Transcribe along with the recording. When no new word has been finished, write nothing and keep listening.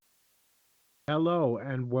Hello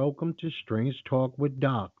and welcome to Strange Talk with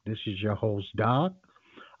Doc. This is your host, Doc.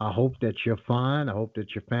 I hope that you're fine. I hope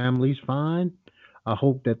that your family's fine. I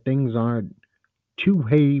hope that things aren't too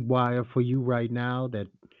haywire for you right now, that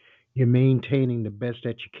you're maintaining the best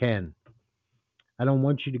that you can. I don't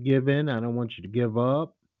want you to give in. I don't want you to give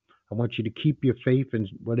up. I want you to keep your faith in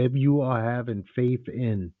whatever you are having faith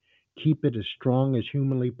in. Keep it as strong as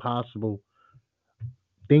humanly possible.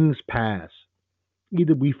 Things pass.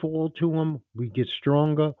 Either we fall to them, we get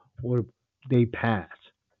stronger, or they pass.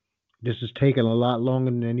 This has taken a lot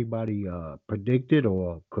longer than anybody predicted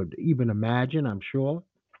or could even imagine, I'm sure.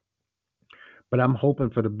 But I'm hoping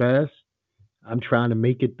for the best. I'm trying to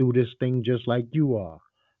make it through this thing just like you are.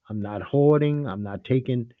 I'm not hoarding. I'm not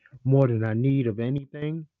taking more than I need of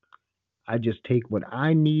anything. I just take what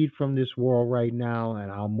I need from this world right now and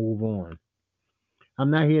I'll move on. I'm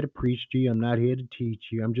not here to preach to you. I'm not here to teach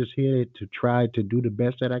you. I'm just here to try to do the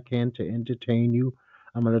best that I can to entertain you.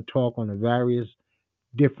 I'm going to talk on the various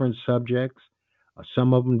different subjects.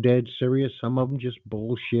 Some of them dead serious, some of them just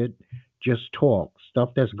bullshit, just talk.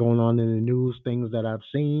 Stuff that's going on in the news, things that I've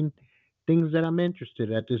seen, things that I'm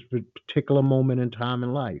interested at this particular moment in time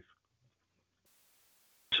in life.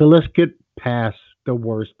 So let's get past the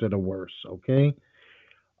worst of the worst, okay?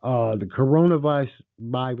 The coronavirus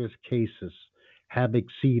virus cases have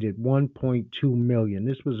exceeded 1.2 million.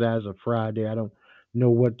 This was as of Friday. I don't know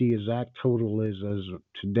what the exact total is as of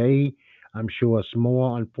today. I'm sure it's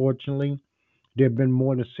more, unfortunately. There have been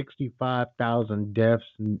more than 65,000 deaths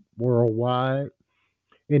worldwide.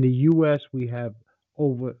 In the U.S., we have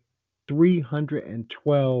over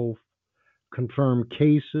 312 confirmed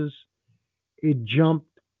cases. It jumped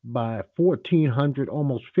by 1,400,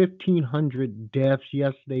 almost 1,500 deaths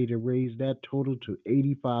yesterday to raise that total to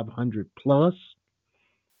 8,500 plus.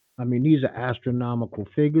 I mean, these are astronomical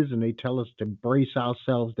figures, and they tell us to brace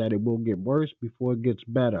ourselves that it will get worse before it gets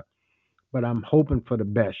better. But I'm hoping for the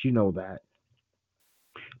best. You know that.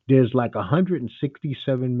 There's like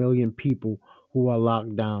 167 million people who are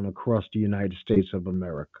locked down across the United States of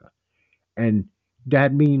America. And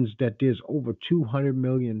that means that there's over 200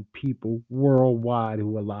 million people worldwide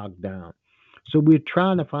who are locked down. So we're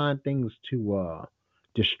trying to find things to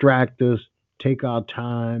distract us, take our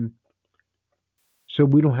time, so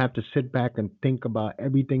we don't have to sit back and think about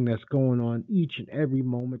everything that's going on, each and every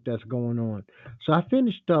moment that's going on. So I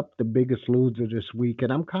finished up the biggest loser this week, and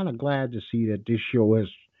I'm kind of glad to see that this show has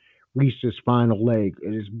reached its final leg.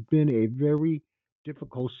 It has been a very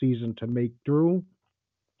difficult season to make through.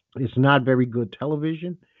 It's not very good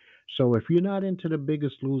television. So if you're not into the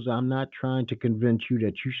biggest loser, I'm not trying to convince you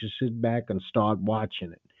that you should sit back and start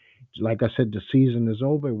watching it. Like I said, the season is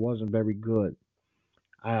over. It wasn't very good.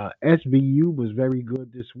 SVU was very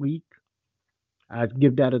good this week. I'd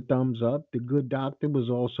give that a thumbs up. The Good Doctor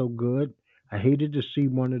was also good. I hated to see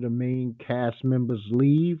one of the main cast members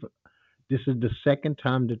leave. This is the second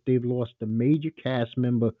time that they've lost a major cast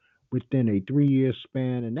member within a 3 year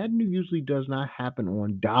span, and that usually does not happen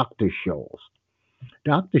on doctor shows.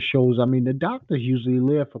 Doctor shows, I mean, the doctors usually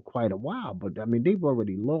live for quite a while, but I mean, they've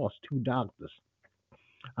already lost two doctors.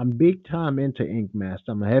 I'm big time into Ink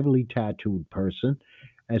Master. I'm a heavily tattooed person.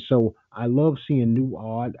 And so I love seeing new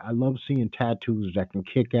art. I love seeing tattoos that can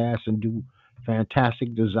kick ass and do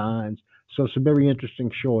fantastic designs. So it's a very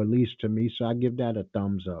interesting show, at least to me. So I give that a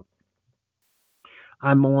thumbs up.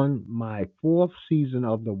 I'm on my fourth season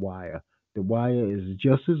of The Wire. The Wire is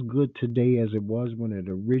just as good today as it was when it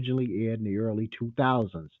originally aired in the early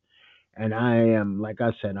 2000s. And I am, like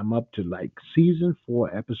I said, I'm up to like season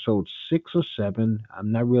four, episode 6 or 7.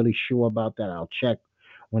 I'm not really sure about that. I'll check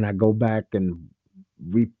when I go back and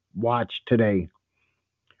watch today.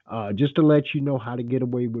 Just to let you know how to get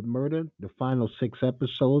away with murder, the final 6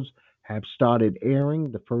 episodes have started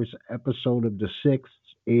airing. The first episode of the sixth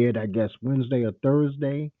aired, I guess, Wednesday or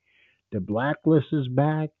Thursday. The Blacklist is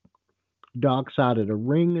back. Dark Side of the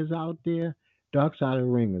Ring is out there. Dark Side of the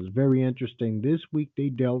Ring is very interesting. This week they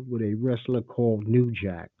dealt with a wrestler called New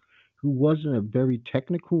Jack, who wasn't a very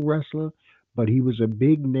technical wrestler, but he was a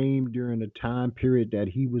big name during the time period that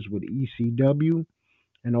he was with ECW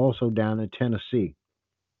and also down in Tennessee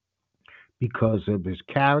because of his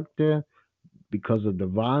character, because of the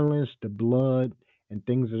violence, the blood, and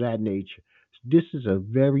things of that nature. This is a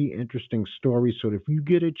very interesting story. So if you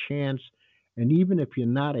get a chance, and even if you're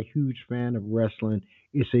not a huge fan of wrestling,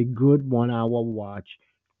 it's a good 1 hour watch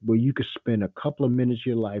where you could spend a couple of minutes of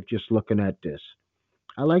your life just looking at this.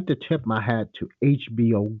 I like to tip my hat to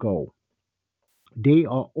HBO Go. They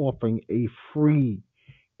are offering a free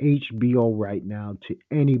HBO right now to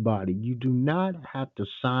anybody. You do not have to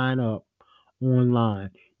sign up online.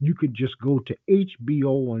 You could just go to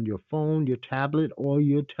HBO on your phone, your tablet, or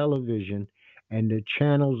your television, and the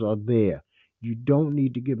channels are there. You don't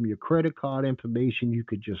need to give them your credit card information. You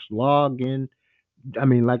could just log in. I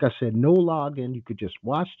mean, like I said, no login. You could just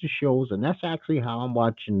watch the shows, and that's actually how I'm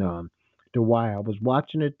watching The Wire. I was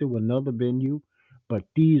watching it through another venue, but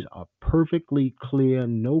these are perfectly clear,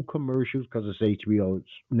 no commercials because it's HBO. It's,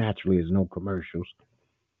 naturally, there's no commercials.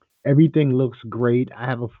 Everything looks great. I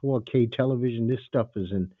have a 4K television. This stuff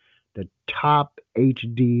is in the top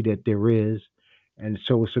HD that there is, and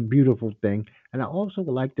so it's a beautiful thing. And I also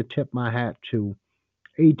would like to tip my hat to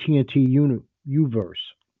AT&T Uverse.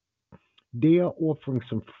 They are offering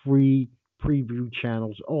some free preview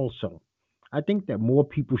channels also. I think that more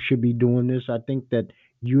people should be doing this. I think that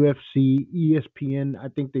UFC, ESPN, I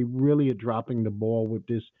think they really are dropping the ball with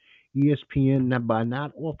this. ESPN by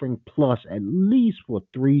not offering Plus at least for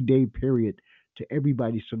a 3 day period to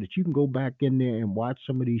everybody so that you can go back in there and watch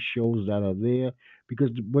some of these shows that are there.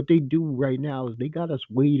 Because what they do right now is they got us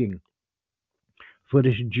waiting for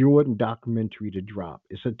this Jordan documentary to drop.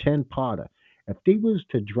 It's a 10-parter. If they was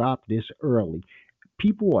to drop this early,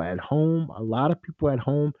 people are at home, a lot of people at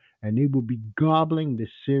home, and they will be gobbling the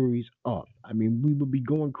series up. I mean, we would be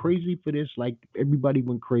going crazy for this like everybody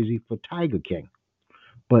went crazy for Tiger King.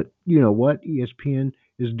 But you know what? ESPN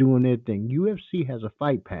is doing their thing. UFC has a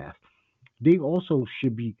fight pass. They also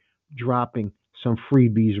should be dropping some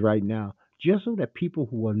freebies right now, just so that people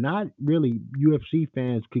who are not really UFC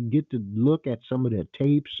fans could get to look at some of their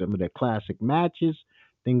tapes, some of their classic matches,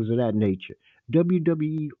 things of that nature.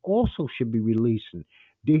 WWE also should be releasing.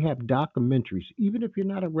 They have documentaries. Even if you're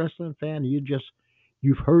not a wrestling fan,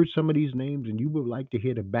 you've heard some of these names and you would like to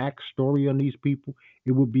hear the backstory on these people,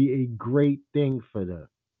 it would be a great thing for them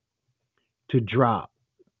to drop.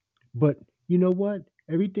 But you know what?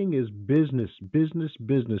 Everything is business, business,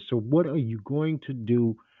 business. So what are you going to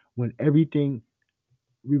do when everything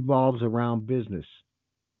revolves around business?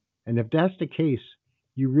 And if that's the case,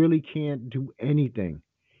 you really can't do anything.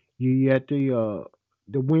 You're at the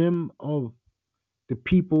whim of the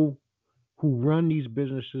people who run these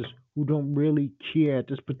businesses who don't really care at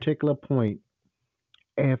this particular point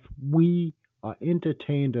if we are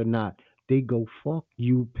entertained or not. They go, fuck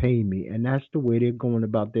you, pay me. And that's the way they're going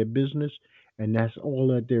about their business. And that's all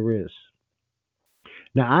that there is.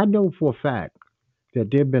 Now, I know for a fact that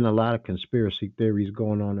there have been a lot of conspiracy theories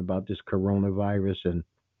going on about this coronavirus. And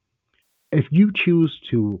if you choose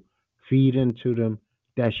to feed into them,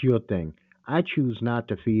 that's your thing. I choose not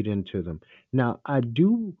to feed into them. Now, I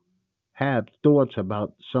do have thoughts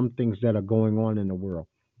about some things that are going on in the world.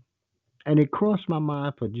 And it crossed my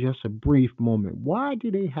mind for just a brief moment. Why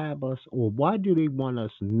do they have us, or why do they want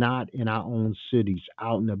us not in our own cities,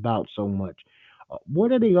 out and about so much?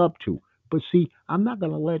 What are they up to? But see, I'm not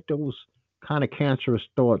going to let those kind of cancerous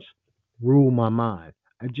thoughts rule my mind.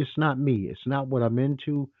 It's just not me. It's not what I'm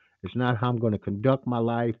into. It's not how I'm going to conduct my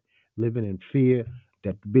life, living in fear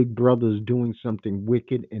that Big Brother is doing something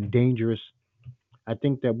wicked and dangerous. I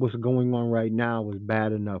think that what's going on right now is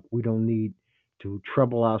bad enough. We don't need to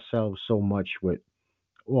trouble ourselves so much with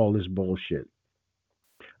all this bullshit.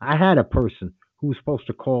 I had a person who was supposed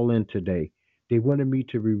to call in today. They wanted me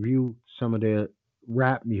to review some of their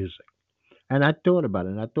rap music. And I thought about it,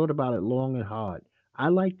 and I thought about it long and hard. I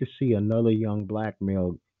like to see another young black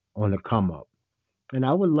male on the come up. And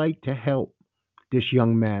I would like to help this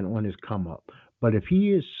young man on his come up. But if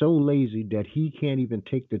he is so lazy that he can't even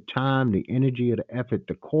take the time, the energy, or the effort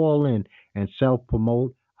to call in and self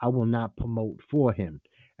promote, I will not promote for him.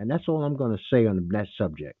 And that's all I'm going to say on that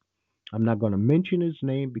subject. I'm not going to mention his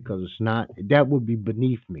name because it's not, that would be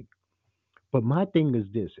beneath me. But my thing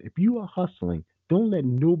is this: if you are hustling, don't let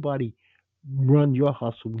nobody run your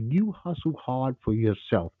hustle. You hustle hard for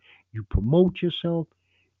yourself. You promote yourself,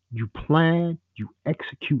 you plan, you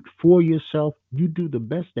execute for yourself, you do the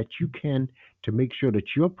best that you can to make sure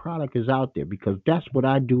that your product is out there because that's what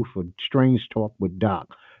I do for Strange Talk with Doc.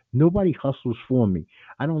 Nobody hustles for me.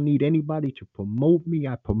 I don't need anybody to promote me.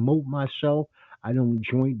 I promote myself. I don't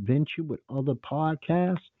joint venture with other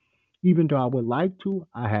podcasts. Even though I would like to,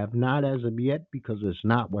 I have not as of yet because it's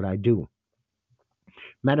not what I do.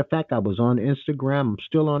 Matter of fact, I was on Instagram. I'm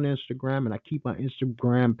still on Instagram, and I keep my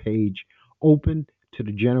Instagram page open to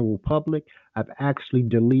the general public. I've actually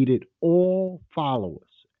deleted all followers.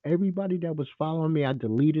 Everybody that was following me, I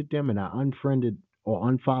deleted them and I unfriended or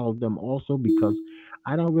unfollowed them also because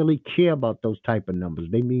I don't really care about those type of numbers.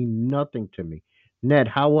 They mean nothing to me. Ned,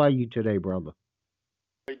 how are you today, brother?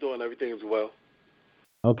 How you doing? Everything is well.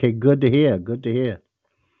 Okay, good to hear. Good to hear.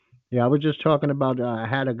 Yeah, I was just talking about I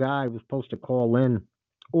had a guy who was supposed to call in,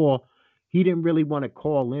 or he didn't really want to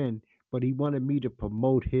call in but he wanted me to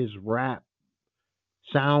promote his rap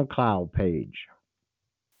SoundCloud page.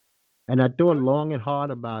 And I thought What? long and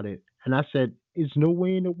hard about it. And I said, there's no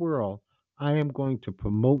way in the world I am going to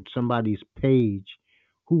promote somebody's page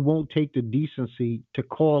who won't take the decency to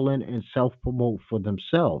call in and self promote for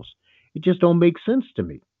themselves. It just don't make sense to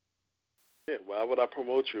me. Yeah, why would I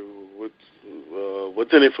promote you?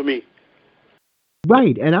 What's in it for me?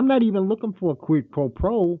 Right. And I'm not even looking for a quid pro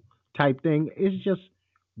pro type thing. It's just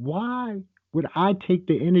why would I take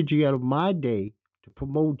the energy out of my day to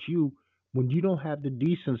promote you when you don't have the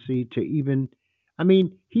decency to even. I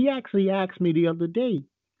mean, he actually asked me the other day,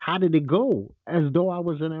 how did it go? As though I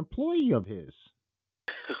was an employee of his.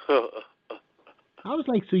 I was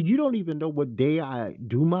like, so you don't even know what day I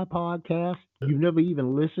do my podcast? You've never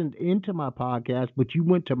even listened into my podcast, but you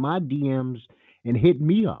went to my DMs and hit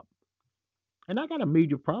me up. And I got a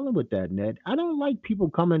major problem with that, Ned. I don't like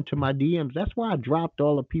people coming to my DMs. That's why I dropped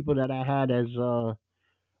all the people that I had as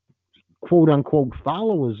quote unquote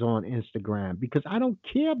followers on Instagram because I don't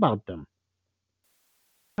care about them.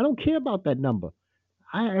 I don't care about that number.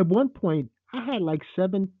 I at one point I had like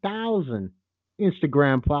 7,000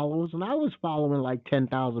 Instagram followers and I was following like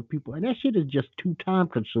 10,000 people and that shit is just too time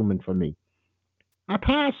consuming for me. I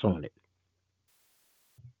pass on it.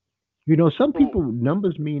 You know, some From, people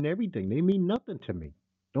numbers mean everything. They mean nothing to me.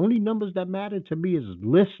 The only numbers that matter to me is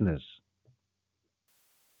listeners.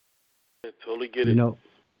 I totally get You it. know,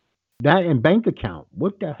 that and bank account.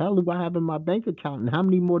 What the hell do I have in my bank account, and how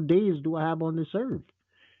many more days do I have on this earth?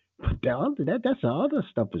 But that's the other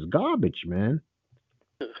stuff is garbage, man.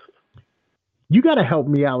 You got to help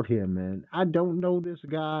me out here, man. I don't know this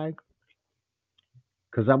guy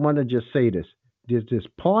because I want to just say this. There's this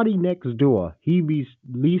party next door. He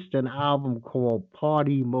released an album called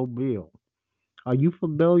Party Mobile. Are you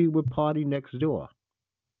familiar with Party Next Door?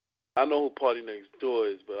 I know who Party Next Door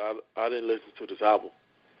is, but I didn't listen to this album.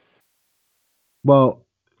 Well,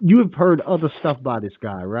 you have heard other stuff by this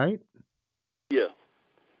guy, right? Yeah.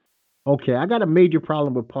 Okay, I got a major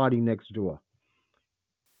problem with Party Next Door.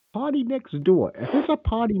 Party next door. If it's a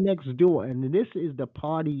party next door and this is the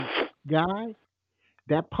party guy,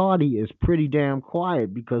 that party is pretty damn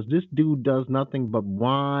quiet because this dude does nothing but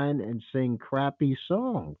whine and sing crappy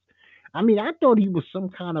songs. I mean, I thought he was some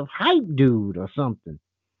kind of hype dude or something.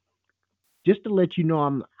 Just to let you know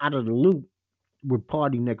I'm out of the loop with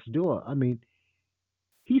Party Next Door. I mean,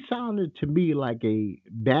 he sounded to me like a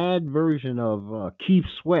bad version of Keith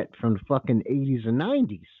Sweat from the fucking 80s and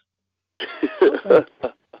 90s. I was like,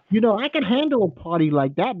 I could handle a party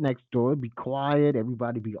like that next door. It'd be quiet,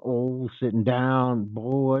 everybody be old, sitting down,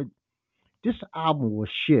 bored. This album was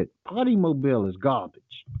shit. Party Mobile is garbage,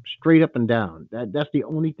 straight up and down. That's the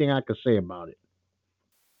only thing I could say about it.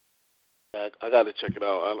 I got to check it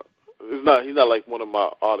out. It's not. He's not like one of my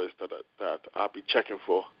artists that I'll be checking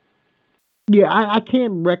for. Yeah, I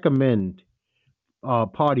can't recommend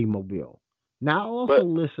Party Mobile. Now I also But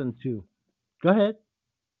listen to. Go ahead.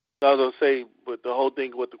 I was gonna say, but the whole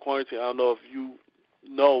thing with the quarantine, I don't know if you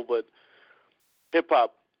know, but hip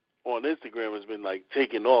hop on Instagram has been like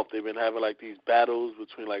taking off. They've been having like these battles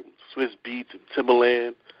between like Swiss Beats and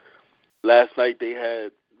Timberland. Last night they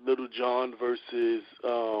had Little John versus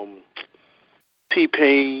T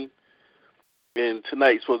Pain, and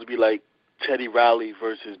tonight's supposed to be like Teddy Riley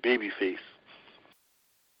versus Babyface.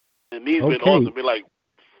 And these been Okay. awesome. Been like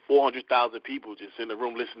 400,000 people just in the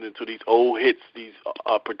room listening to these old hits. These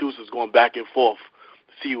producers going back and forth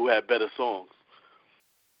to see who had better songs.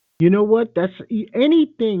 You know what?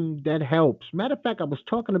 Anything that helps. Matter of fact, I was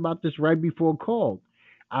talking about this right before call.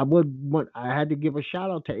 I had to give a shout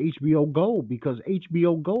out to HBO Go because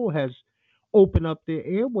HBO Go has opened up their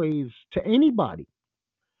airwaves to anybody.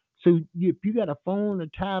 So if you got a phone, a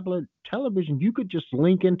tablet, television, you could just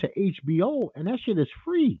link into HBO, and that shit is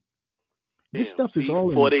free. This Damn. stuff is See,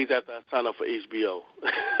 all 4 in. days after I signed up for HBO.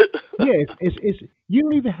 Yeah, it's you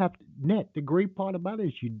don't even have to net. The great part about it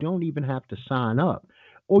is you don't even have to sign up.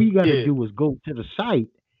 All you got to Yeah. do is go to the site.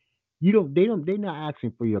 They're not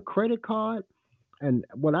asking for your credit card. And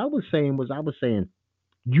what I was saying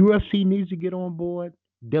UFC needs to get on board,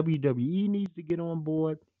 WWE needs to get on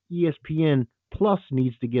board, ESPN Plus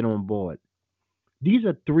needs to get on board. These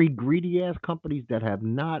are three greedy ass companies that have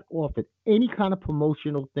not offered any kind of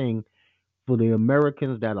promotional thing for the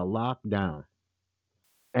Americans that are locked down.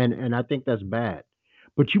 And I think that's bad.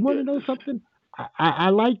 But you want Yeah. to know something? I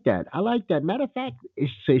like that. I like that. Matter of fact,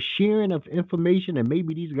 it's a sharing of information, and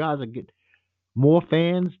maybe these guys are get more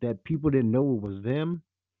fans that people didn't know it was them.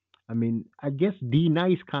 I mean, I guess D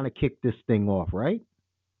Nice kind of kicked this thing off, right?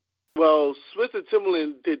 Well, Swiss and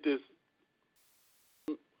Timberland did this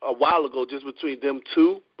a while ago, just between them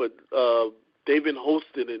two, but they've been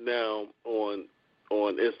hosting it now on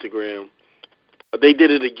Instagram. They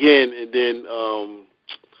did it again, and then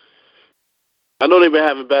I know they've been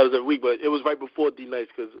having battles every week, but it was right before D Nice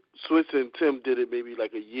because Swiss and Tim did it maybe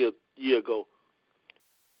like a year ago.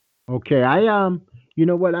 Okay, you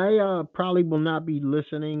know what? I probably will not be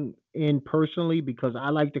listening in personally because I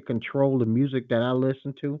like to control the music that I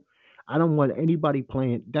listen to. I don't want anybody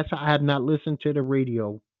playing. That's why I have not listened to the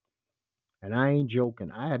radio, and I ain't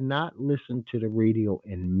joking. I have not listened to the radio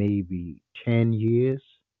in maybe 10 years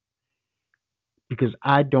because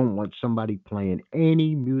I don't want somebody playing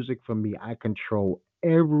any music for me. I control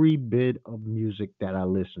every bit of music that I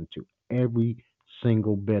listen to, every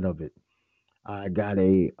single bit of it. I got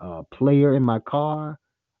a player in my car.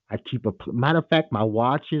 I keep matter of fact, my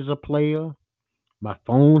watch is a player. My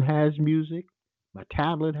phone has music. My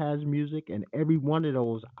tablet has music, and every one of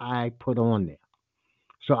those I put on there.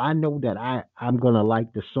 So I know that I'm gonna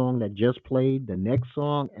like the song that just played, the next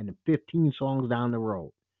song, and the 15 songs down the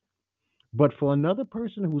road. But for another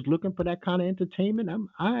person who's looking for that kind of entertainment,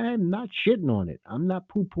 I'm not shitting on it. I'm not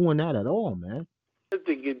poo pooing that at all, man. I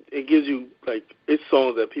think it gives you like it's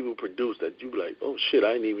songs that people produce that you be like, oh shit,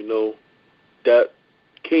 I didn't even know that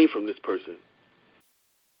came from this person.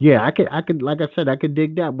 Yeah, like I said, I could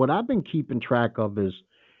dig that. What I've been keeping track of is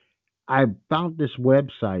I found this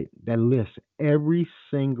website that lists every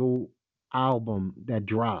single album that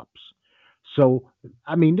drops. So,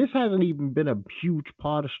 I mean, this hasn't even been a huge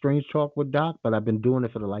part of Strange Talk with Doc, but I've been doing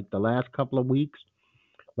it for the last couple of weeks.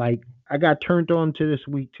 Like, I got turned on to this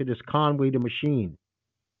week to this Conway the Machine.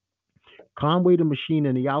 Conway the Machine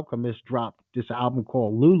and the Alchemist dropped this album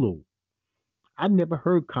called Lulu. I never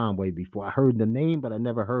heard Conway before. I heard the name, but I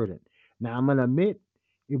never heard it. Now I'm gonna admit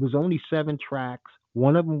it was only 7 tracks.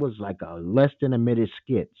 One of them was like a less than a minute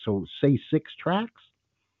skit. So say 6 tracks,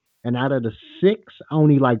 and out of the six, I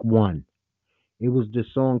only like one. It was this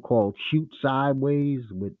song called "Shoot Sideways"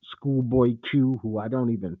 with Schoolboy Q, who I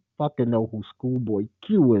don't even fucking know who Schoolboy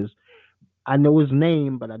Q is. I know his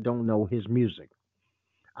name, but I don't know his music.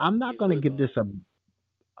 I'm not He's gonna with give this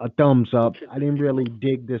a thumbs with up. I Kendrick didn't Lamar. really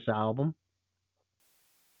dig this album,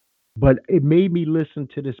 but it made me listen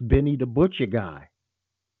to this Benny the Butcher guy,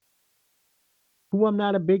 who I'm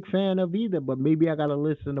not a big fan of either, but maybe I gotta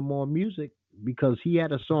listen to more music because he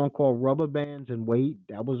had a song called Rubber Bands and Wait,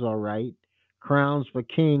 that was all right. Crowns for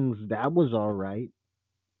Kings, that was all right.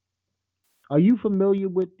 Are you familiar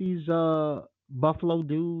with these Buffalo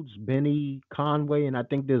dudes, Benny Conway, and I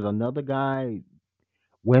think there's another guy,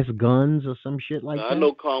 West Guns or some shit like Now I that?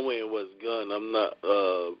 know Conway and West Gun. I'm not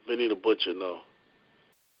Vinny the Butcher. No.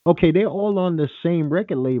 Okay, they're all on the same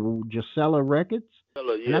record label, Gisela Records,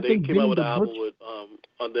 and Yeah, I they think came out Benny with the an album Butcher. with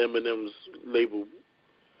under Eminem's label.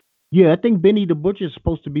 Yeah, I think Benny the Butcher is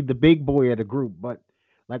supposed to be the big boy of the group, but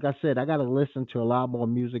like I said, I got to listen to a lot more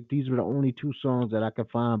music. These were the only 2 songs that I could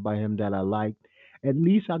find by him that I liked. At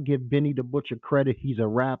least I'll give Benny the Butcher credit. He's a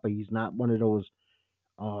rapper. He's not one of those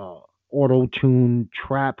uh, auto tune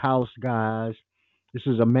trap house guys. This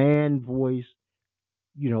is a man voice,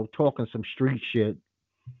 talking some street shit.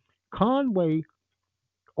 Conway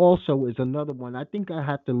also is another one. I think I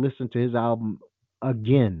have to listen to his album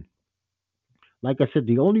again. Like I said,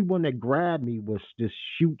 the only one that grabbed me was this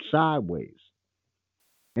Shoot Sideways.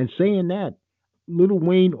 And saying that, Lil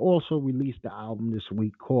Wayne also released the album this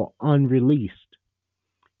week called Unreleased.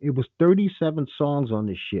 It was 37 songs on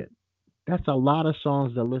this shit. That's a lot of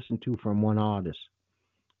songs to listen to from one artist.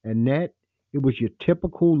 And that, it was your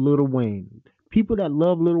typical Lil Wayne. People that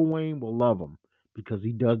love Lil Wayne will love him because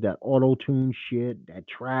he does that auto tune shit, that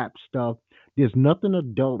trap stuff. There's nothing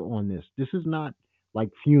adult on this. This is not like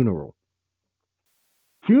Funeral.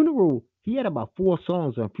 Funeral, he had about 4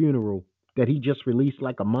 songs on Funeral that he just released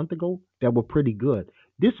like a month ago that were pretty good.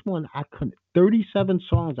 This one, I couldn't, 37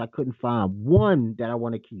 songs, I couldn't find one that I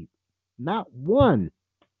want to keep. Not one.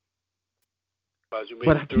 As you made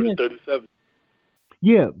But I it through the can't, 37.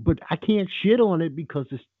 yeah, but I can't shit on it because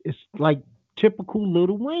it's like typical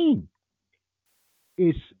Little Wayne.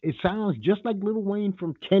 It sounds just like Little Wayne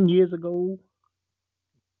from 10 years ago.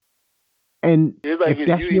 And It's like if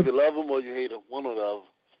that's you your, either love him or you hate him. One or the other.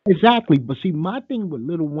 exactly. But see, my thing with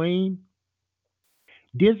Little Wayne,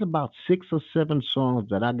 there's about 6 or 7 songs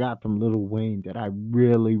that I got from Lil Wayne that I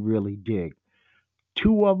really, really dig.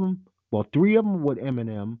 Two of them, well, three of them with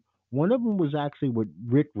Eminem. One of them was actually with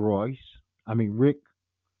Rick Royce. I mean, Rick,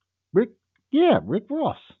 yeah, Rick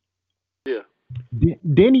Ross. Yeah.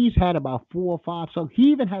 Then he's had about 4 or 5 songs. He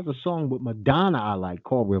even has a song with Madonna I like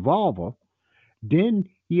called Revolver. Then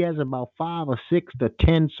he has about 5 or 6 to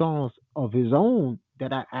 10 songs of his own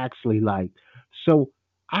that I actually like. So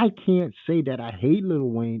I can't say that I hate Lil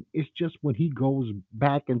Wayne. It's just when he goes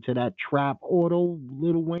back into that trap auto,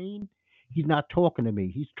 Lil Wayne, he's not talking to me.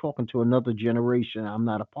 He's talking to another generation. I'm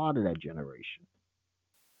not a part of that generation.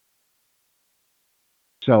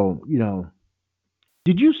 So,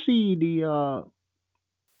 did you see the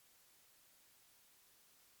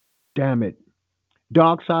damn it,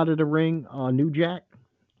 Dark Side of the Ring, New Jack?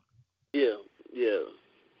 Yeah, yeah.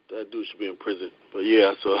 That dude should be in prison. But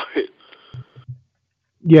yeah, so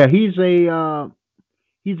Yeah, he's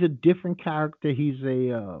a different character. He's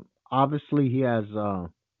a obviously he has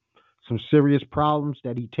some serious problems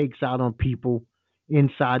that he takes out on people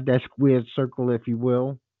inside that squared circle, if you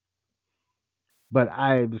will. But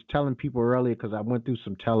I was telling people earlier because I went through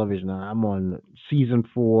some television. I'm on season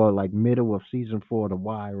 4, like middle of season 4 of The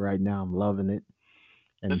Y right now. I'm loving it.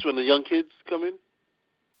 And that's when the young kids come in.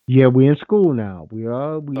 yeah, we're in school now. We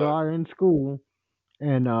All right. are in school.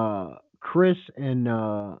 And Chris and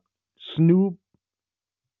Snoop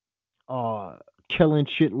are killing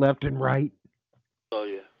shit left and right. Oh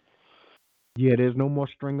yeah. Yeah, there's no more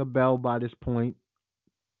Stringer Bell by this point.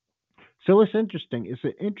 So it's interesting. It's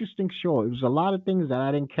an interesting show. It was a lot of things that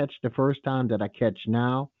I didn't catch the first time that I catch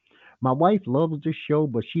now. My wife loves this show,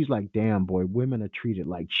 but she's like, "Damn, boy, women are treated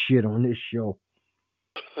like shit on this show.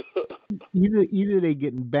 Either they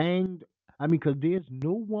getting banged. I mean, because there's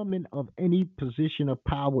no woman of any position of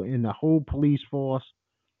power in the whole police force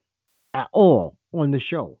at all on the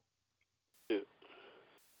show. Yeah.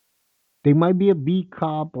 They might be a beat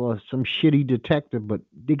cop or some shitty detective, but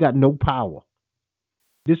they got no power.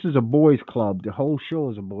 This is a boys' club. The whole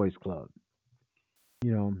show is a boys' club.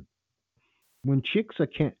 You know, when chicks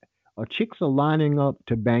are lining up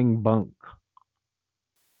to bang bunk,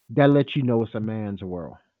 that lets you know it's a man's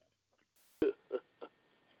world.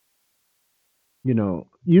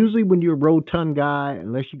 Usually when you're a rotund guy,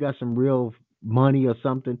 unless you got some real money or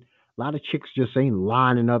something, a lot of chicks just ain't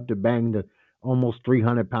lining up to bang the almost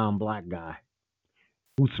 300-pound black guy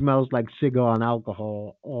who smells like cigar and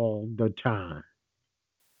alcohol all the time.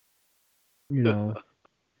 You know,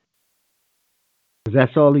 'cause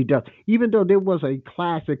that's all he does. Even though there was a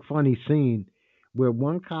classic funny scene where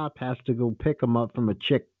one cop has to go pick him up from a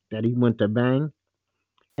chick that he went to bang,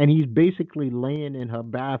 and he's basically laying in her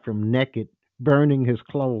bathroom naked, burning his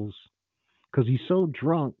clothes because he's so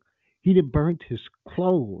drunk. He'd have burnt his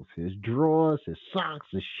clothes, his drawers, his socks,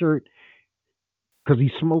 his shirt, because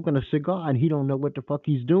he's smoking a cigar and he don't know what the fuck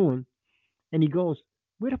he's doing. And he goes,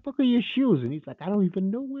 "Where the fuck are your shoes?" And he's like, "I don't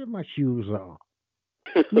even know where my shoes are."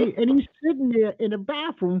 And he's sitting there in the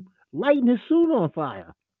bathroom lighting his suit on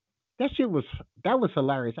fire. That was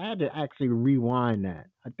hilarious. I had to actually rewind that.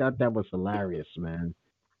 I thought that was hilarious, man.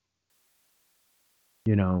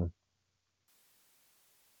 You know,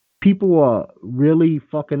 people are really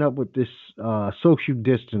fucking up with this social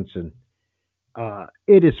distancing.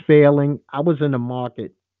 It is failing. I was in the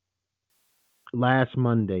market last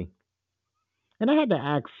Monday, and I had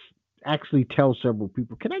to actually tell several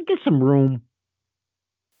people, "Can I get some room?"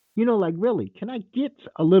 Like really, can I get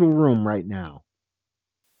a little room right now?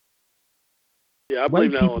 Yeah,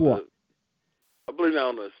 White people are, I blame that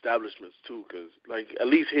on the establishments too, because like at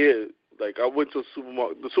least here, like I went to a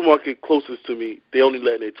supermarket. The supermarket closest to me, they only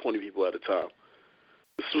letting in 20 people at a time.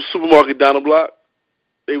 The supermarket down the block,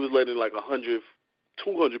 they was letting in like 100,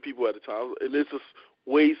 200 people at a time, and it's a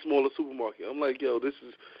way smaller supermarket. I'm like, yo, this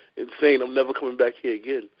is insane. I'm never coming back here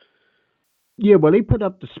again. yeah. Well, they put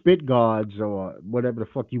up the spit guards or whatever the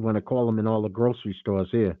fuck you want to call them in all the grocery stores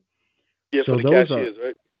here. Yeah, for So the those are, cashiers,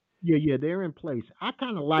 right? yeah, yeah, they're in place. I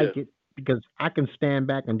kind of Yeah, like it because I can stand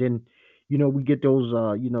back and then, we get those,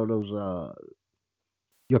 those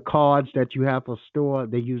your cards that you have for store.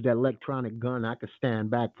 They use that electronic gun. I can stand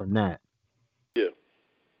back from that. yeah,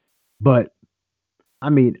 But I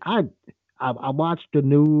mean, I watch the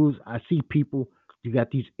news. I see people. You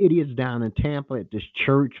got these idiots down in Tampa at this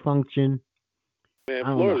church function. man, I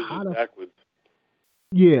don't know Florida's how just to. backwards.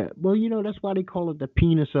 Yeah, well, that's why they call it the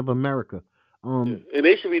penis of America. Yeah, Um, and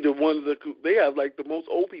they should be the ones that they have like the most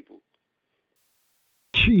old people.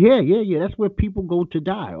 yeah, yeah, yeah. That's where people go to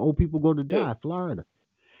die. Old people go to Yeah, die. Florida.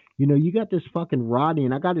 You got this fucking Rodney,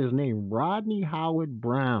 and I got his name, Rodney Howard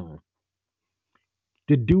Brown,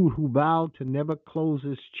 the dude who vowed to never close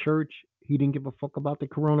his church. He didn't give a fuck about the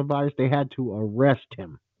coronavirus. They had to arrest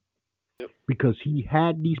him yep, because he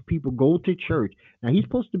had these people go to church. Now he's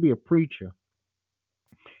supposed to be a preacher.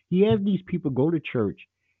 He has these people go to church.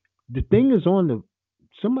 The thing is on the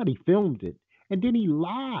somebody filmed it, and then he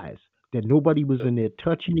lies that nobody was yep. in there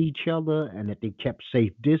touching each other and that they kept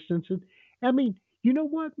safe distancing. I mean, you know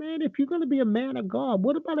what, man? If you're gonna be a man of God,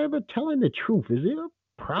 what about ever telling the truth? Is it a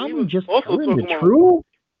He problem was just also telling the talking about truth?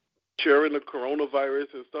 sharing the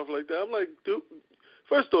coronavirus and stuff like that. I'm like, dude,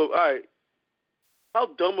 first off, all right, how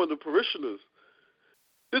dumb are the parishioners?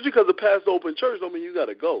 Just because the pastor open church don't mean you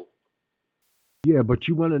gotta go. Yeah, but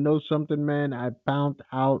you want to know something, man? I found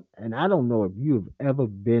out, and I don't know if you've ever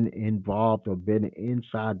been involved or been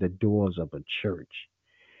inside the doors of a church.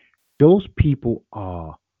 Those people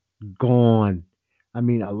are gone. I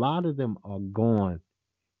mean, a lot of them are gone.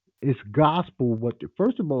 It's gospel what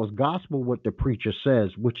first of all, it's gospel what the preacher says,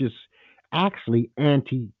 which is actually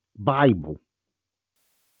anti-Bible.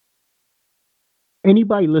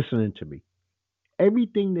 Anybody listening to me,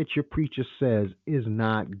 everything that your preacher says is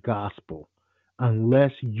not gospel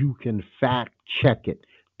unless you can fact check it.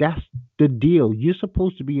 That's the deal. You're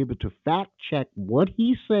supposed to be able to fact check what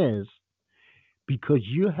he says because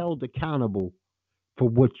you're held accountable for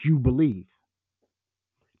what you believe.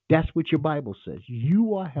 That's what your Bible says.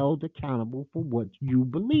 You are held accountable for what you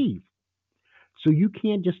believe. So you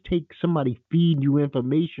can't just take somebody feeding you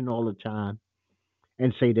information all the time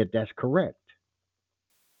and say that that's correct.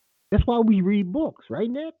 That's why we read books, right,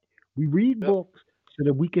 Nick? We read Yep. books so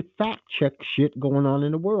that we could fact check shit going on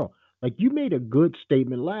in the world. Like you made a good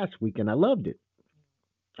statement last week, and I loved it.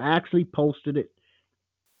 I actually posted it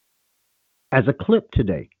as a clip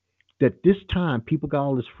today. That this time people got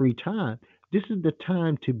all this free time. This is the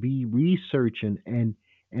time to be researching and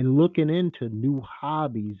looking into new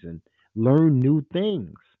hobbies and learn new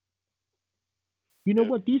things. You know Yeah.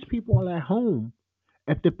 what? These people are at home.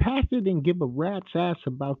 If the pastor didn't give a rat's ass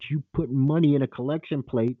about you putting money in a collection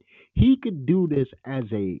plate, he could do this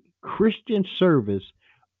as a Christian service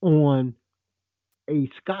on a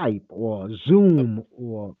Skype or Yep. Zoom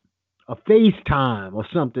or a FaceTime or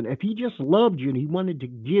something. If he just loved you and he wanted to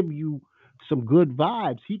give you some good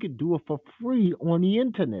vibes, he could do it for free on the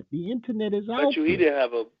internet. The internet is Bet out you he there. didn't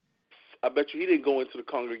have a. I bet you he didn't go into the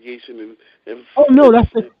congregation and Oh no, and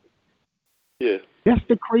that's the yeah. that's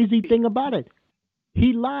the crazy thing about it.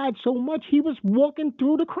 He lied so much he was walking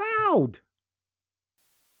through the crowd.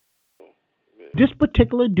 Yeah. This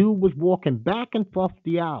particular dude was walking back and forth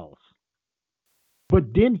the aisles.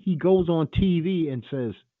 But then he goes on TV and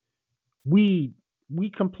says, "We we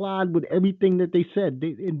complied with everything that they said."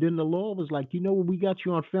 And then the law was like, "You know what? We got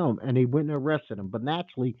you on film," and they went and arrested him. But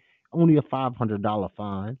naturally, only a $500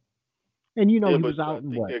 fine. And Yeah, he but was I out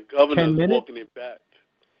in think what, their governor's 10 minutes? walking it back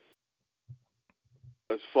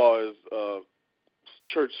as far as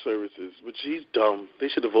church services, which he's dumb. They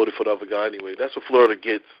should have voted for the other guy anyway. That's what Florida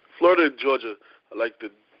gets. Florida and Georgia are like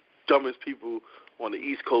the dumbest people on the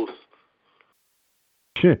East Coast.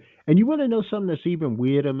 Sure. And you want to know something that's even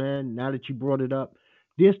weirder, man? Now that you brought it up,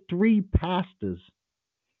 there's three pastors.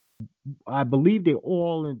 I believe they're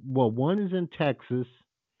all in. Well, one is in Texas.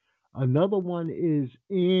 Another one is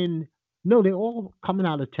in. No, they're all coming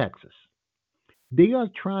out of Texas. They are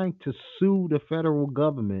trying to sue the federal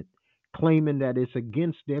government, claiming that it's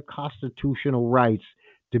against their constitutional rights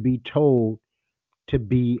to be told to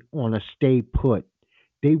be on a stay put.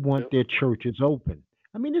 They want Yep. their churches open.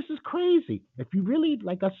 I mean, this is crazy. If you really,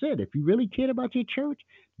 like I said, if you really care about your church,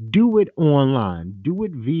 do it online, do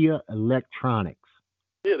it via electronics.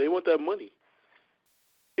 Yeah, they want that money.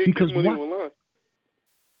 Can't get Because money what? online.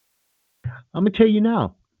 I'm going to tell you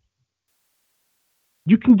now,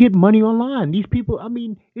 you can get money online. These people, I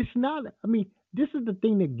mean, it's not, I mean, this is the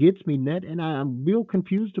thing that gets me, Net, and I'm real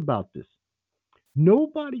confused about this.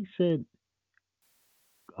 Nobody said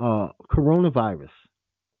coronavirus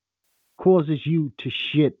causes you to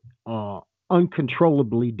shit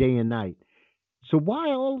uncontrollably day and night. So why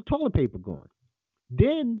are all the toilet paper gone?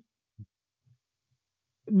 Then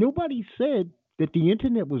nobody said that the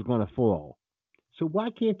internet was going to fall. So why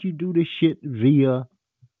can't you do this shit via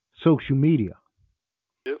social media?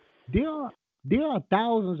 Yep. There are there are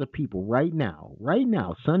thousands of people right now,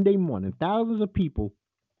 Sunday morning, thousands of people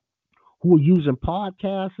who are using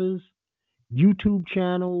podcasts, YouTube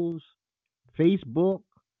channels, Facebook,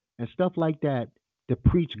 and stuff like that to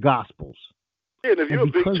preach gospels. Yeah, and if And you're a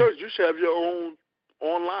big because church, you should have your own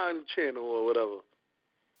online channel or whatever.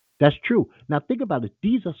 that's true. Now think about it.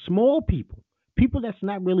 These are small people, people that's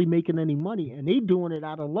not really making any money, and they doing it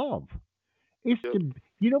out of love. It's Yep. the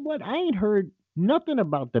you know what? I ain't heard nothing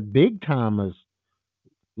about the big timers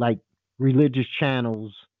like religious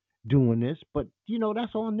channels doing this, but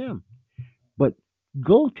that's on them. But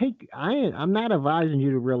go take. I'm not advising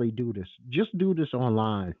you to really do this. Just do this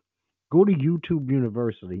online. Go to YouTube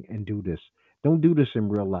University and do this. Don't do this in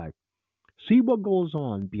real life. See what goes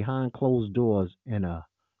on behind closed doors in a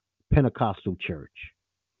Pentecostal church.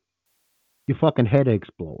 Your fucking head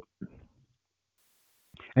explode.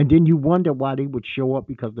 And then you wonder why they would show up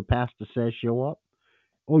because the pastor says show up.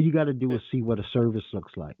 All you got to do Yeah. is see what a service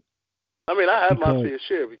looks like. I mean, I had my Because fair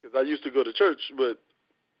share because I used to go to church, but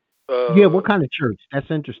yeah, what kind of church? That's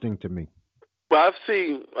interesting to me. I've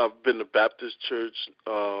been to Baptist church,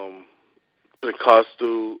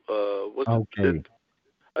 Pentecostal, what's it, Okay.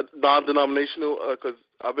 non-denominational, because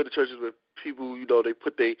I've been to churches with people, they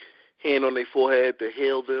put their hand on their forehead to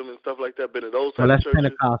hail them and stuff like that. Been to those Well, type of that's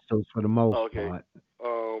churches. Pentecostals for the most Okay. part.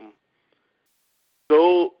 Um,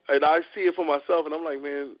 and I see it for myself, and I'm like,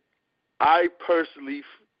 man,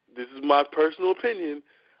 this is my personal opinion,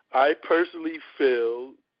 I personally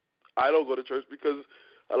feel I don't go to church because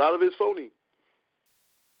a lot of it's phony.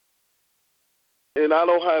 And I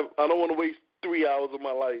don't want to waste 3 hours of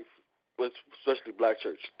my life, especially black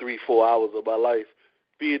church, 3-4 hours of my life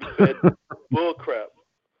being fed bull crap.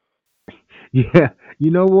 Yeah,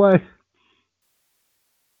 you know what?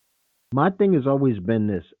 My thing has always been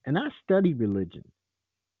this, and I study religion.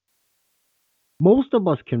 Most of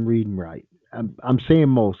us can read and write. I'm saying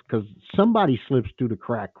most because somebody slips through the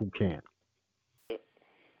crack who can't.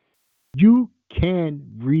 You can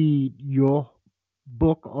read your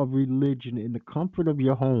book of religion in the comfort of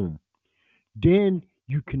your home. Then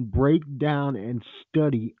you can break down and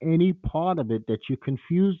study any part of it that you're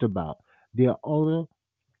confused about. There are other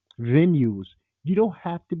venues. You don't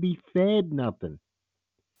have to be fed nothing.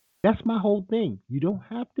 That's my whole thing. You don't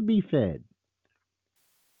have to be fed.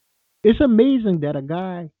 It's amazing that a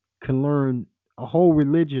guy can learn a whole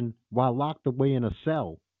religion while locked away in a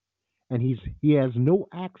cell, and he has no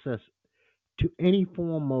access to any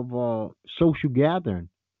form of social gathering.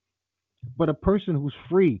 But a person who's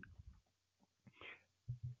free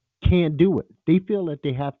can't do it. They feel that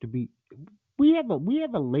they have to be. We have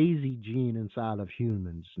a lazy gene inside of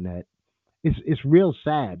humans, Net. It's real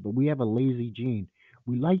sad, but we have a lazy gene.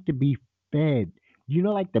 We like to be fed.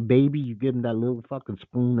 Like the baby, you give them that little fucking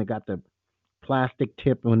spoon that got the plastic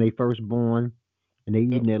tip when they first born, and they Yep.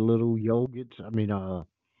 eating their little yogurts. I mean,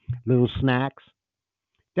 little snacks.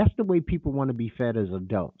 That's the way people want to be fed as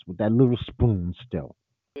adults with that little spoon still.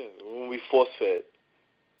 Yeah, when we force fed.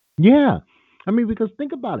 Yeah, I mean, because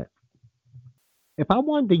think about it. If I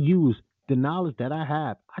wanted to use the knowledge that I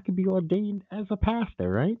have, I could be ordained as a pastor,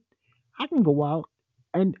 right? I can go out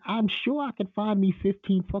and I'm sure I could find me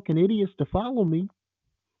 15 fucking idiots to follow me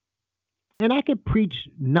and I could preach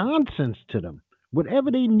nonsense to them, whatever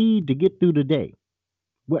they need to get through the day.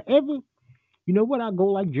 Wherever, you know what, I go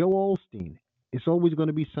like Joe Osteen. It's always going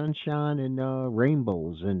to be sunshine and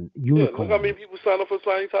rainbows and Yeah, look how many unicorns. people sign up for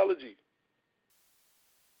Scientology.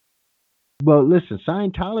 Well, listen,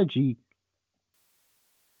 Scientology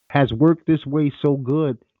has worked this way so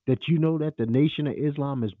good that you know that the Nation of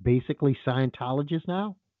Islam is basically Scientologists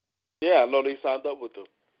now? Yeah, I know they signed up with them.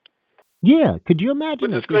 Yeah, could you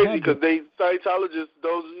imagine Which is if they crazy had the because Scientologists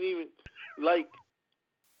doesn't even, like,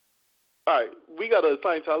 all right, we got a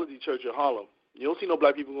Scientology church in Harlem. You don't see no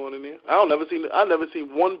black people going in there. I never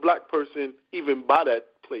seen one black person even buy that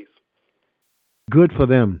place. good for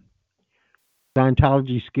them?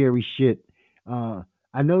 Scientology, scary shit. Uh,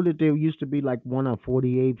 I know that there used to be like one on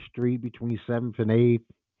 48th Street between 7th and 8th.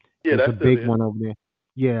 Yeah, There's a that's still big there. one over there.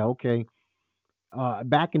 Yeah, okay.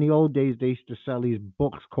 Back in the old days, they used to sell these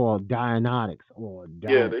books called Dianotics or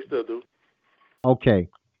Yeah, Diet. they still do. Okay,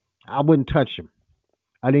 I wouldn't touch them.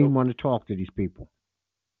 I didn't even Nope. want to talk to these people.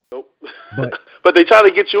 Nope. But But they try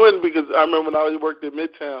to get you in because I remember when I worked at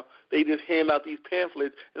Midtown, they just hand out these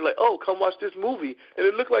pamphlets and like, oh, come watch this movie, and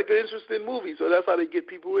it looked like an interesting movie, so that's how they get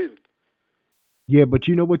people in. yeah, but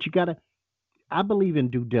you know what? You gotta. I believe in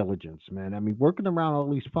due diligence, man. I mean, working around all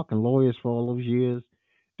these fucking lawyers for all those years,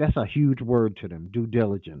 that's a huge word to them. Due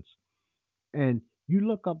diligence. And you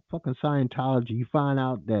look up fucking Scientology, you find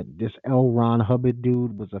out that this L. Ron Hubbard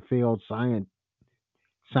dude was a failed Yep.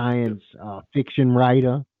 science fiction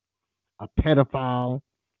writer, a pedophile,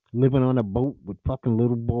 living on a boat with fucking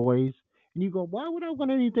little boys. And you go, why would I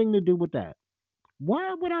want anything to do with that?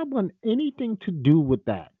 Why would I want anything to do with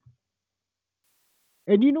that?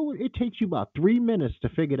 And you know what? It takes you about 3 minutes to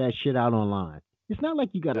figure that shit out online. It's not like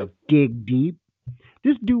you got to Yep. dig deep.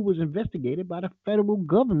 This dude was investigated by the federal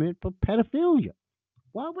government for pedophilia.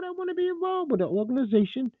 Why would I want to be involved with an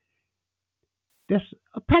organization that's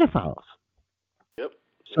pedophiles? Yep.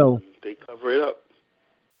 So They cover it up.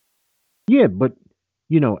 yeah, but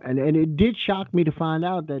and it did shock me to find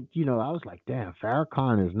out that I was like, damn,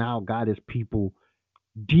 Farrakhan has now got his people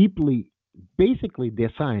deeply, basically they're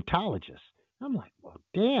Scientologists. I'm like, well,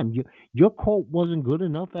 damn, your cult wasn't good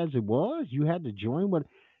enough as it was. You had to join. What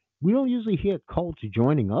we don't usually hear cults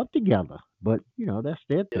joining up together, but that's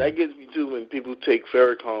their Yeah, thing. that gets me too when people take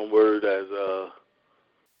Farrakhan word as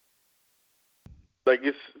like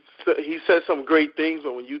he says some great things,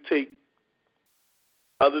 but when you take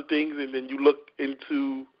other things, and then you look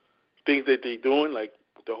into things that they're doing, like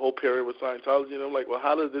the whole period with Scientology, and I'm like, well,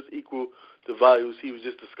 how does this equal the values he was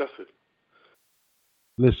just discussing?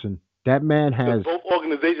 Listen, that man Because has both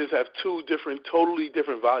organizations have two totally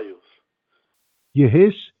different values.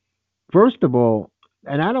 his. First of all,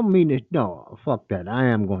 and I don't mean it. No, fuck that. I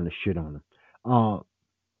am going to shit on him.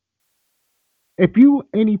 If you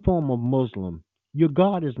any form of Muslim, your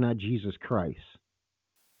God is not Jesus Christ.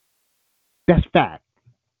 That's fact.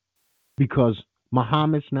 Because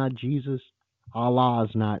Muhammad's not Jesus, Allah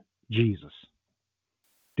is not Jesus.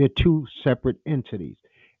 They're two separate entities.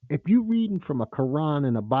 If you're reading from a Quran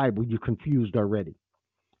and a Bible, you're confused already.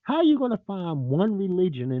 How are you going to find one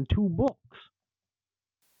religion in two books?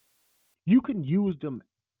 You can use them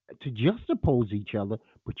to juxtapose each other,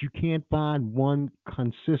 but you can't find one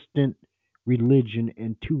consistent religion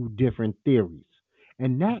in two different theories.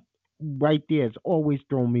 And that right there has always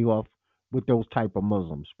thrown me off with those type of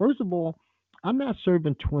Muslims. First of all, I'm not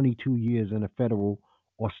serving 22 years in a federal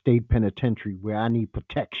or state penitentiary where I need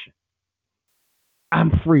protection.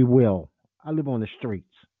 I'm free will. I live on the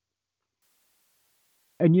streets.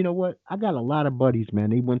 And you know what? I got a lot of buddies,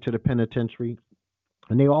 man. They went to the penitentiary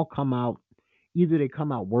and they all come out. Either they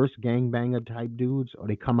come out worse gangbanger type dudes or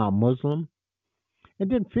they come out Muslim. And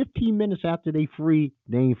then 15 minutes after they free,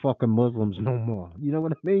 they ain't fucking Muslims no more. You know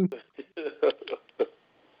what I mean?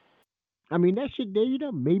 I mean, that shit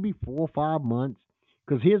there, maybe 4 or 5 months.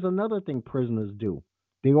 Because here's another thing prisoners do.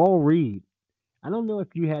 They all read. I don't know if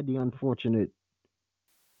you had the unfortunate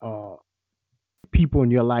uh, people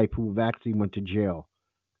in your life who've actually went to jail.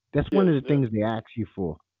 That's one Yeah, of the yeah. things they ask you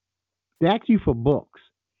for. They ask you for books.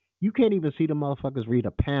 You can't even see the motherfuckers read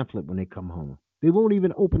a pamphlet when they come home. They won't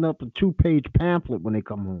even open up a 2-page pamphlet when they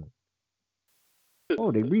come home.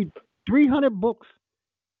 Oh, they read 300 books.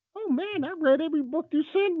 Oh, man, I read every book you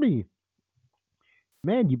sent me.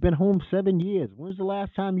 Man, you've been home 7 years. When's the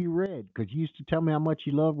last time you read? Because you used to tell me how much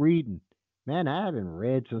you love reading. Man, I haven't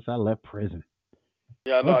read since I left prison.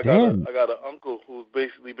 Yeah, I know. Oh, damn. I got an uncle who's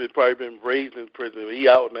basically been raised in prison. He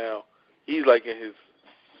out now. He's like in his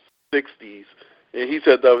 60s, and he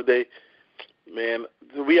said the other day, man,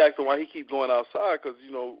 we asked him why he keeps going outside because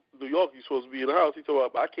New York, you're supposed to be in the house. He told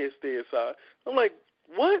us, I can't stay inside. I'm like,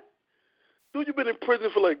 what? Dude, you've been in prison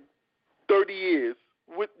for like 30 years.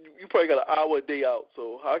 You probably got an hour a day out.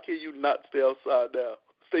 So how can you not stay outside now?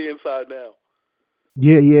 Stay inside now.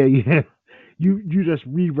 Yeah, yeah, yeah. You just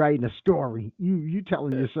rewriting a story. You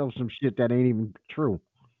telling Yeah, yourself some shit that ain't even true.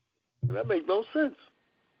 that makes no sense.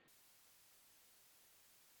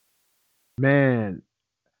 Man,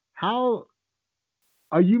 how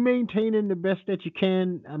are you maintaining the best that you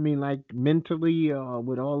can? I mean, like mentally,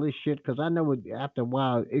 with all this shit. Because I know after a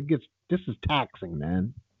while, it gets. This is taxing,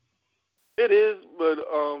 man. It is, but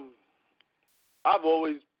I've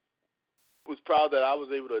always was proud that I was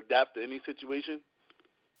able to adapt to any situation,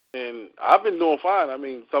 and I've been doing fine. I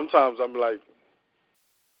mean, sometimes I'm like,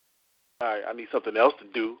 all right, I need something else to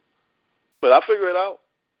do, but I figure it out.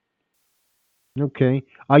 Okay.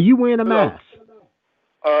 Are you wearing a You know, mask?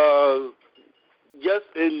 yes,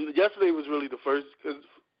 and yesterday was really the first. Cause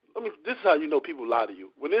I mean, this is how you know people lie to you.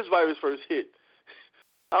 When this virus first hit,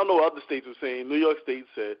 I don't know what other states were saying. New York State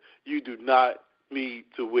said you do not need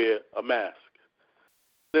to wear a mask.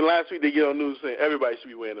 Then last week they get on news saying everybody should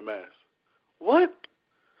be wearing a mask. What?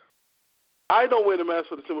 I don't wear the mask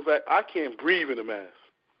for the simple fact I can't breathe in a mask.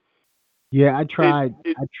 Yeah, I It, tried.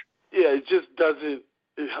 it yeah, it just doesn't.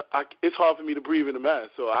 It's hard for me to breathe in a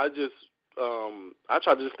mask, so I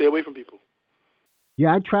try to just stay away from people.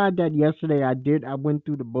 Yeah, I tried that yesterday. I did. I went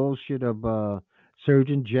through the bullshit of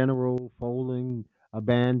Surgeon General folding a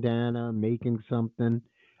bandana, making something.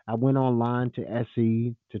 I went online to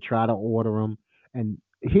SE to try to order them. And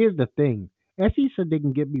here's the thing: SE said they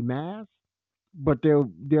can get me masks, but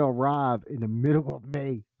they'll arrive in the middle of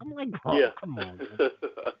May. I'm like, Yeah. oh, come on, man.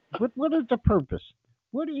 What is the purpose?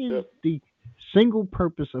 What is Yep. the single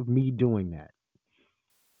purpose of me doing that?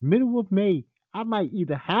 Middle of May, I might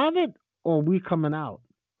either have it or we coming out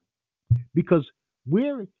because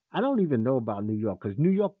we're. I don't even know about New York because New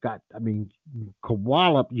York got. I mean,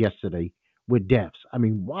 walloped yesterday with deaths. I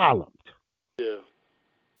mean, walloped. Yeah.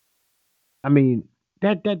 I mean,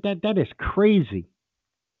 that is crazy.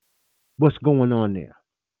 What's going on there?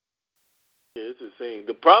 Yeah, it's insane.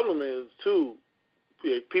 The problem is too,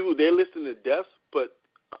 yeah, people they're listing the deaths, but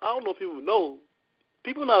I don't know if people know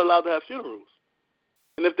people are not allowed to have funerals,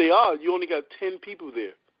 and if they are, you only got 10 people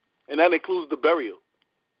there, and that includes the burial.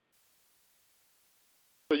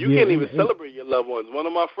 So you Yeah, can't and, even and celebrate your loved ones. One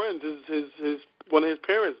of my friends, his one of his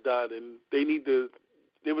parents died, and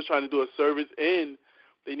they was trying to do a service and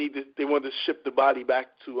They want to ship the body back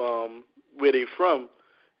to where they from,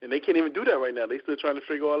 and they can't even do that right now. They still trying to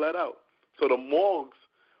figure all that out. So the morgues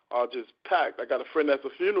are just packed. I got a friend that's a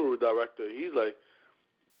funeral director. He's like,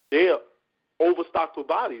 they're overstocked with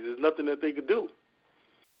bodies. There's nothing that they could do.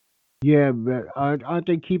 Yeah, but aren't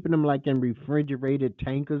they keeping them like in refrigerated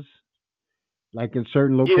tankers, like in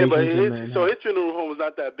certain Yeah, but locations in his Manhattan? funeral home is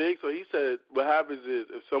not that big. So he said what happens is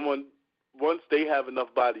if someone once they have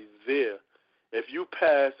enough bodies there, if you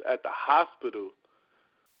pass at the hospital,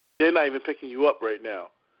 they're not even picking you up right now.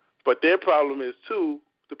 But their problem is too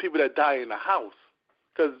the people that die in the house.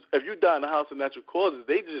 Because if you die in the house of natural causes,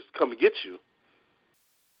 they just come and get you,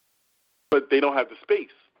 but they don't have the space.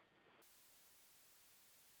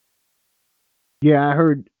 Yeah,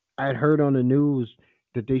 I'd heard on the news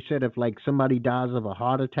that they said if like somebody dies of a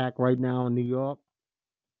heart attack right now in New York,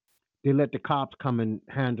 they let the cops come and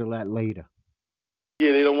handle that later.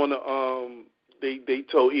 Yeah, they don't want to. They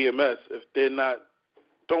told EMS if they're not,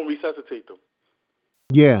 don't resuscitate them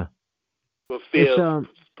Yeah, for it's fear of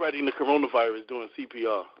spreading the coronavirus during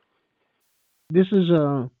CPR. this is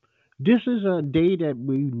a this is a day that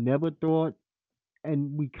we never thought,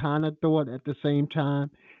 and we kind of thought at the same time.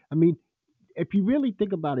 I mean, if you really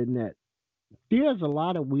think about it, Net, there's a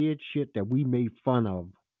lot of weird shit that we made fun of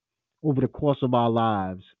over the course of our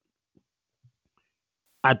lives.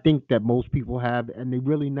 I think that most people have, and they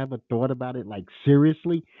really never thought about it like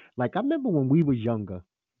seriously. Like I remember when we was younger,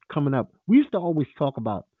 coming up, we used to always talk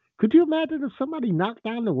about. Could you imagine if somebody knocked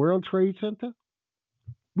down the World Trade Center?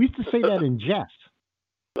 We used to say that in jest,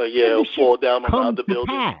 Like yeah, and it'll this shit fall down on the come other to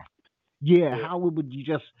building. pass. Yeah, Yeah, how would you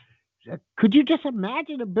just? Could you just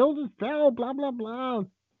imagine the building fell? Blah blah blah.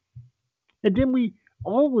 And then we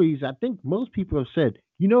always, I think most people have said,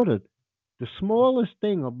 the smallest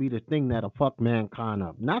thing will be the thing that'll fuck mankind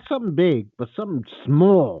up. Not something big, but something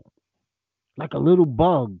small, like a little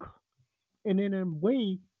bug. And then in a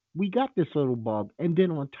way, we got this little bug. And then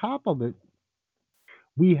on top of it,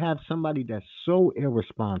 we have somebody that's so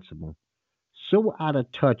irresponsible, so out of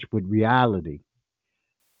touch with reality.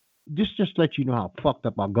 This just lets you know how fucked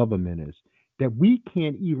up our government is. That we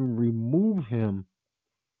can't even remove him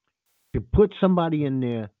to put somebody in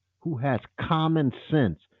there who has common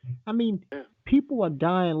sense. I mean, yeah. people are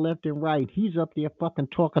dying left and right. He's up there fucking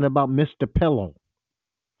talking about Mr. Pillow.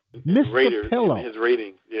 And Mr. Raiders and Pillow. his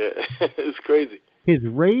ratings. Yeah, it's crazy. His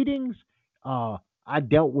ratings, I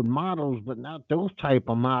dealt with models, but not those type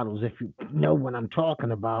of models, if you know what I'm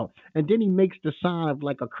talking about. And then he makes the sign of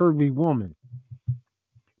like a curvy woman.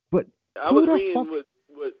 But I who was the fuck? reading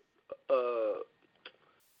what uh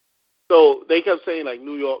so they kept saying like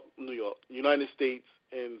New York, United States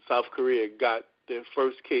and South Korea got their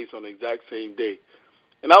first case on the exact same day.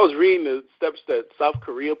 And I was reading the steps that South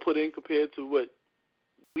Korea put in compared to what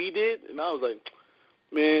we did, and I was like,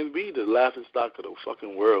 man, we the laughing stock of the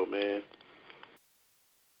fucking world, man.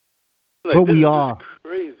 But Like this we is just are.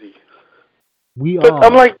 crazy. We But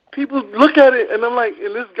I'm are. like, people look at it, and I'm like,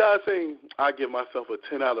 and this guy saying, I give myself a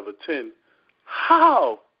 10 out of a 10.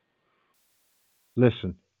 How?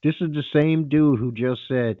 Listen, this is the same dude who just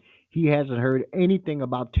said he hasn't heard anything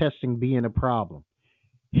about testing being a problem.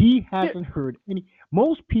 He Yeah, hasn't heard any.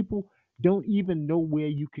 Most people don't even know where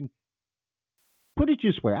you can put it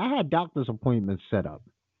this way. I had doctor's appointments set up.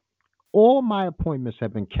 All my appointments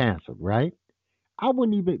have been canceled, right? I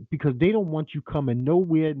wouldn't even because they don't want you coming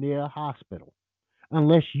nowhere near a hospital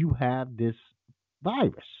unless you have this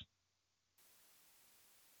virus.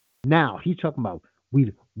 Now he's talking about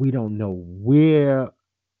we don't know where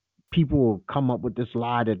people will come up with this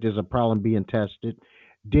lie that there's a problem being tested.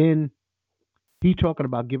 Then he talking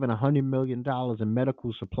about giving $100 million in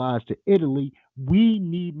medical supplies to Italy. We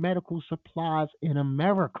need medical supplies in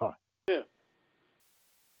America. yeah.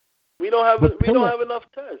 We don't But have enough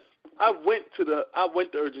tests. I went to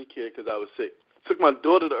urgent care because I was sick. Took my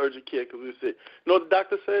daughter to urgent care because we were sick. You know what the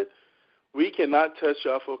doctor said? We cannot test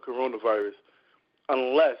y'all for coronavirus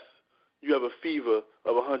unless you have a fever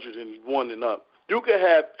of 101 and up. You can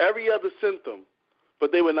have every other symptom,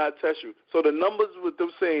 but they will not test you. So the numbers with them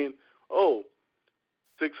saying, oh,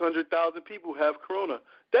 600,000 people have corona,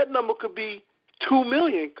 that number could be 2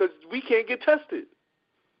 million because we can't get tested.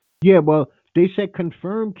 yeah, well, they said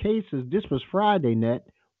confirmed cases. This was Friday, net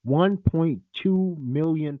 1.2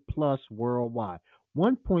 million plus worldwide.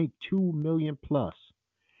 1.2 million plus,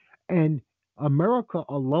 and America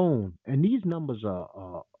alone, and these numbers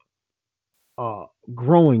are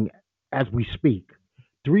growing as we speak.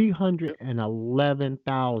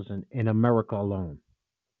 311,000 in America alone.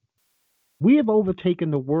 We have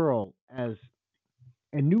overtaken the world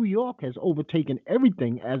and New York has overtaken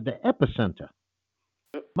everything as the epicenter.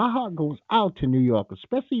 My heart goes out to New York,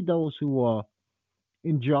 especially those who are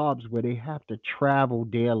in jobs where they have to travel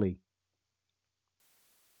daily.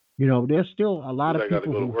 There's still a lot Because of I got to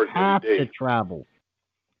people go to who work every have to day. travel.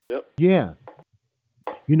 Yep. Yeah.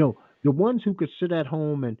 The ones who could sit at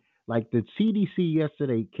home and like the CDC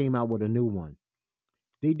yesterday came out with a new one.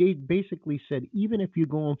 They basically said even if you're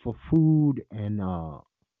going for food and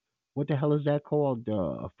what the hell is that called?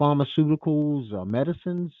 Pharmaceuticals,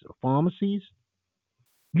 medicines, pharmacies.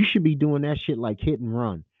 You should be doing that shit like hit and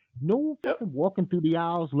run. No Yep. fucking walking through the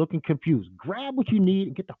aisles looking confused. Grab what you need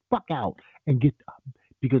and get the fuck out and get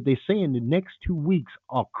because they're saying the next 2 weeks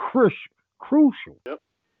are crucial. Yep.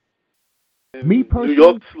 Me And New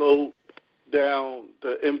York personally, slowed down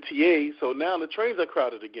the MTA, so now the trains are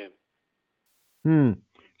crowded again. hmm.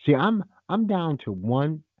 See, I'm down to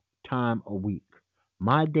one time a week.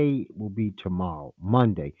 My day will be tomorrow,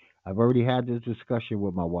 Monday. I've already had this discussion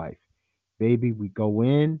with my wife. Baby, we go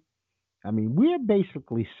in. I mean, we're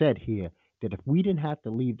basically set here that if we didn't have to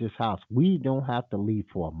leave this house, we don't have to leave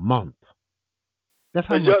for a month. That's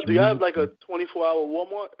how much Do you have music. like a 24-hour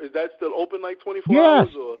Walmart? Is that still open like 24 Yes.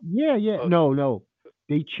 hours or? Yeah, yeah. Okay. No, no.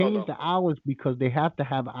 They Oh changed no. the hours because they have to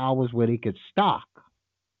have hours where they could stock.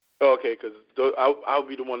 Oh, okay, because I'll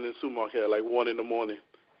be the one in the supermarket at like 1 in the morning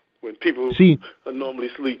when people See, are normally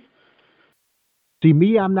asleep.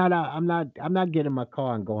 me. I'm not getting in my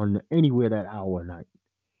car and going anywhere that hour a night.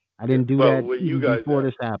 I Yeah. didn't do Well, that where you even guys before at?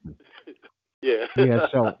 this happened. Yeah. Yeah.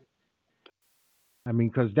 So I mean,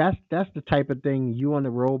 because that's the type of thing you on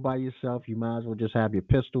the road by yourself. You might as well just have your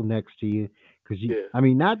pistol next to you. Because yeah. I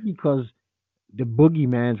mean, not because the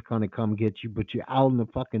boogeyman's gonna come get you, but you're out in the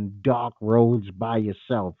fucking dark roads by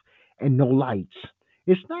yourself and no lights.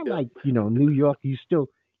 It's not Yep. like New York.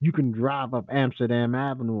 You can drive up Amsterdam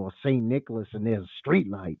Avenue or St. Nicholas and there's street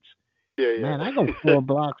lights. Yeah. Man, I go Yeah. 4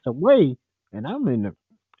 blocks away and I'm in the.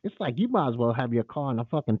 It's like you might as well have your car in a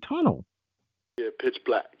fucking tunnel. yeah. Pitch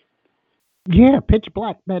black. Yeah, pitch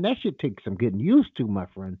black, man. That shit takes some getting used to, my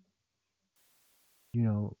friend.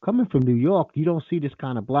 Coming from New York, you don't see this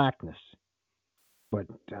kind of blackness. But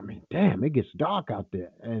I mean, damn, it gets dark out there,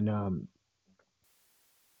 and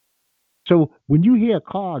so when you hear a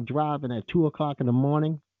car driving at 2 o'clock in the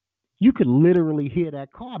morning, you can literally hear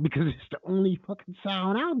that car because it's the only fucking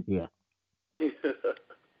sound out here.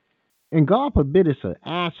 And God forbid it's an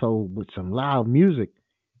asshole with some loud music.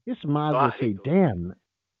 This might Oh, as I well say, hate those people. damn,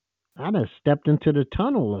 I done stepped into the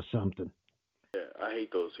tunnel or something. Yeah, I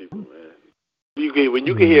hate those people, man. When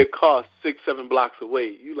you can Yeah. hear a car 6, 7 blocks away,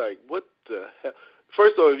 you like, what the hell?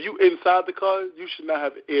 First of all, if you inside the car, you should not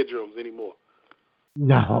have eardrums anymore.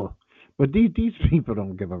 No. But these people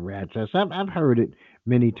don't give a rat's ass. I've heard it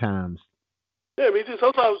many times. Yeah, I mean, just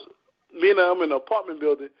sometimes I'm in an apartment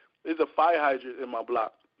building. There's a fire hydrant in my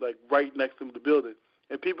block, like right next to the building,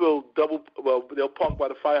 and people they'll park by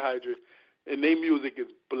the fire hydrant, and their music is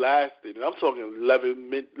blasted. And I'm talking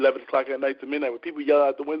 11 o'clock at night to midnight, when people yell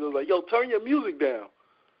out the windows like, "Yo, turn your music down."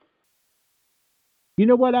 You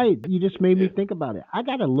know what? You just made me Yeah. think about it. I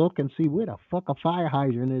gotta look and see where the fuck a fire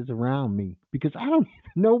hydrant is around me because I don't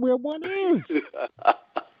even know where one is.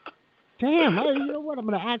 Damn, you know what? I'm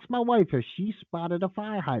gonna ask my wife if she spotted a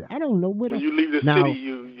fire hydrant. I don't know where When the you leave the city, now,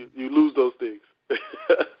 you lose those things.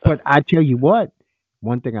 but I tell you what.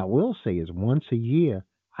 One thing I will say is once a year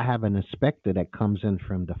I have an inspector that comes in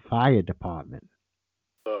from the fire department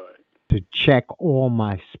All right. to check all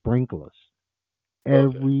my sprinklers. Okay.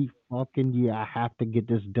 Every fucking year I have to get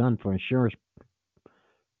this done for insurance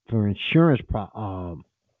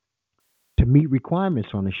to meet requirements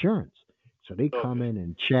on insurance. So they come Okay. in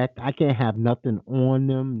and check. I can't have nothing on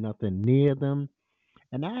them, nothing near them.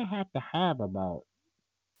 And I have to have about,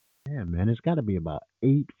 yeah, man, it's got to be about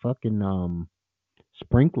 8 fucking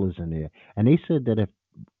sprinklers in there. And they said that if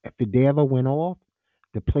they ever went off,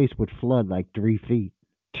 the place would flood like 3 feet.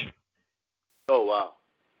 Oh wow.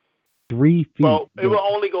 3 feet. Well, it will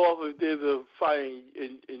only go off if there's a fire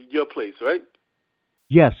in your place, right?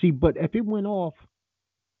 Yeah, see, but if it went off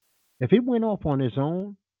on its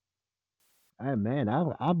own, man,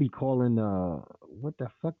 I'll be calling what the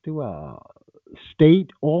fuck do state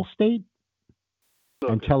all state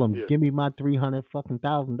and Okay. tell them Yeah. give me my 300 fucking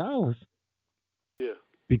 $1,000 Yeah.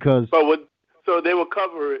 because But what? So they will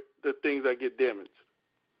cover the things that get damaged.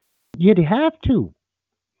 yeah they have to.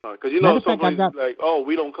 Because Matter of some fact, I places got like, oh,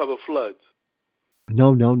 we don't cover floods.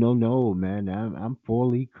 no man. I'm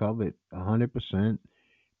fully covered 100%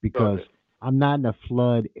 because Okay. I'm not in a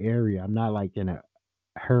flood area. I'm not like in a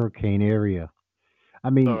hurricane area. I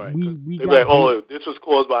All mean right. Because we they be like, got oh, this was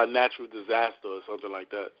caused by a natural disaster or something like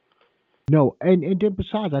that. no and then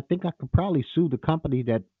besides I think I could probably sue the company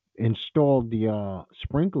that installed the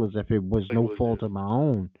sprinklers if it was no Sprinklers, fault yes. of my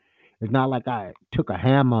own. It's not like I took a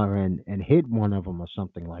hammer and hit one of them or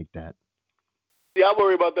something like that. See, I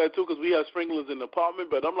worry about that too because we have sprinklers in the apartment.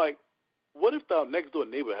 But I'm like, what if the next door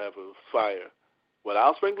neighbor have a fire? Would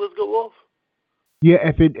our sprinklers go off? Yeah,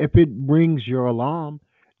 if it rings your alarm,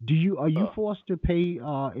 are you Uh, forced to pay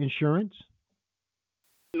insurance?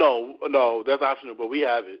 no, no, that's optional, but we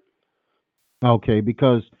have it. Okay,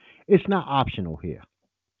 because it's not optional here.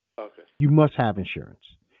 Okay. You must have insurance,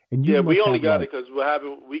 and you Yeah, we must only have got like, it because what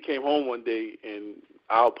happened. We came home one day and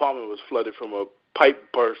our apartment was flooded from a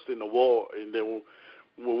pipe burst in the wall, and then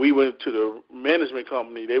when we went to the management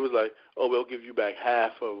company, they was like, "Oh, we'll give you back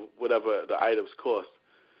half of whatever the items cost."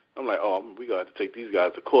 I'm like, "Oh, we got to take these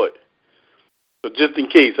guys to court." So just in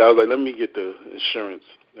case, I was like, "Let me get the insurance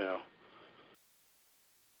now."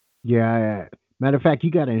 yeah. Matter of fact, you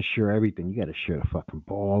got to insure everything. You got to insure the fucking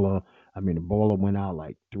boiler. I mean, the boiler went out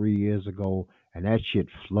like 3 years ago, and that shit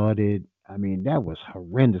flooded. I mean, that was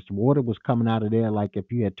horrendous. The water was coming out of there like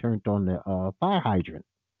if you had turned on the fire hydrant.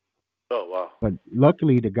 Oh wow. But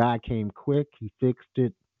luckily, the guy came quick. He fixed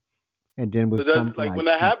it, and then So with does something like like, when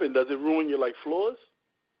that happened, does it ruin your like floors?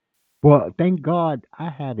 well, thank God I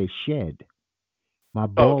had a shed. My Oh,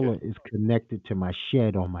 okay. boiler is connected to my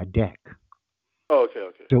shed on my deck. Oh, okay,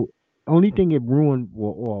 okay, So only thing it ruined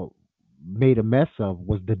or made a mess of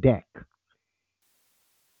was the deck.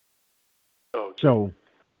 okay. So,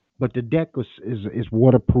 but the deck is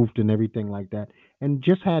waterproofed and everything like that. And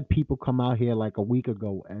just had people come out here like a week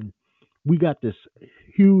ago, and we got this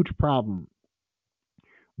huge problem.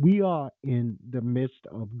 We are in the midst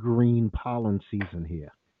of green pollen season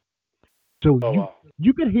here. So Oh wow.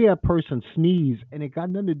 you could hear a person sneeze, and it got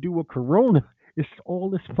nothing to do with corona. It's all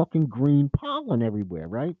this fucking green pollen everywhere,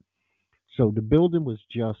 right? So the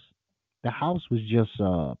house was just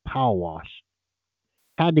power wash.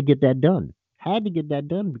 Had to get that done. Had to get that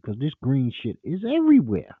done because this green shit is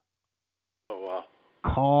everywhere. Oh wow.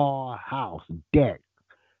 Car, house, deck,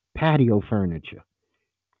 patio furniture.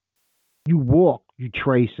 You walk, you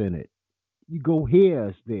trace in it. You go here,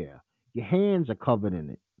 it's there. Your hands are covered in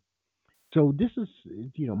it. So this is,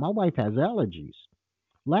 my wife has allergies.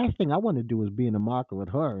 Last thing I want to do is be in the market with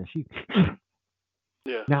her, and she.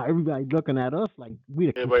 Yeah. Now everybody looking at us like we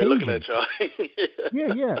the Everybody looking at contagion. y'all.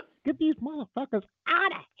 Yeah, yeah. Get these motherfuckers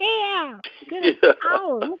out of here. Get them Yeah.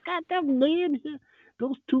 out. Look at them laying here.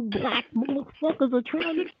 Those two black motherfuckers are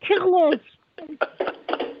trying to kill us.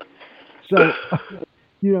 So,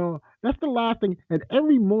 that's the last thing. And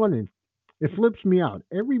every morning, it flips me out.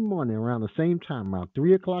 Every morning around the same time, around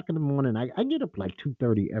 3 o'clock in the morning, I get up like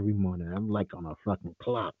 2:30 every morning. I'm like on a fucking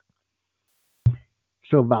clock.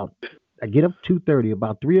 So I get up 2:30.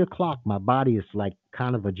 About 3 o'clock, my body is like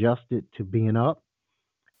kind of adjusted to being up.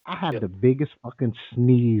 I have Yep. the biggest fucking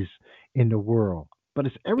sneeze in the world. But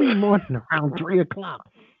it's every morning around 3 o'clock.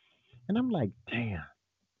 And I'm like, damn,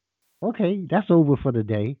 okay, that's over for the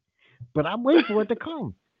day. But I'm waiting for it to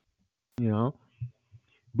come, you know.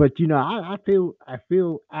 But I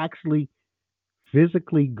feel actually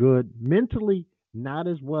physically good. Mentally, not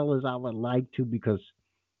as well as I would like to because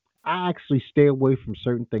I actually stay away from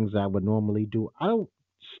certain things I would normally do. I don't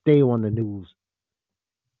stay on the news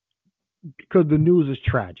because the news is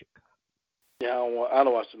tragic. Yeah, I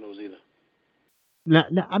don't watch the news either. Now,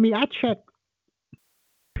 I mean, I check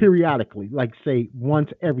periodically, like say once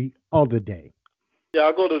every other day. Yeah,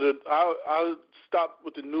 I'll go to the. I'll stop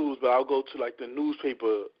with the news, but I'll go to like the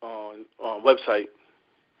newspaper on website.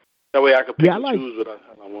 That way I can pick Yeah, I and like. choose what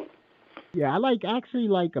I want. Yeah, I like actually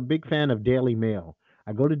like a big fan of Daily Mail.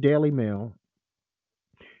 I go to Daily Mail,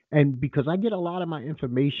 and because I get a lot of my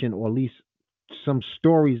information, or at least some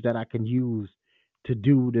stories that I can use to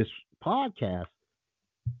do this podcast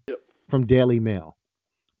Yep. from Daily Mail.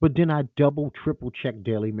 But then I double, triple check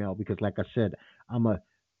Daily Mail because, like I said,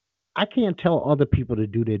 I can't tell other people to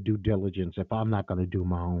do their due diligence if I'm not going to do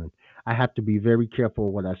my own. I have to be very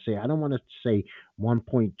careful what I say. I don't want to say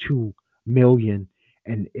 1.2 million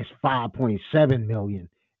and it's 5.7 million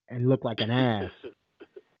and look like an ass,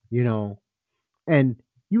 you know. And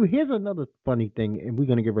here's another funny thing, and we're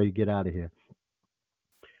gonna get ready to get out of here.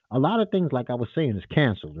 A lot of things, like I was saying, is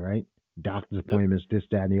canceled, right? Doctor's Yep. appointments, this,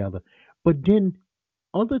 that, and the other. But then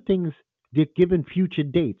other things, they're given future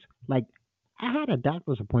dates. Like I had a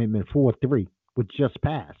doctor's appointment 4/3, which just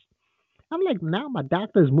passed. I'm like, now my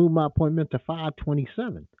doctor's moved my appointment to 5/27.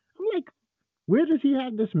 I'm like, where does he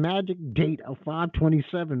have this magic date of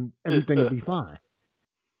 5/27? Everything will be fine.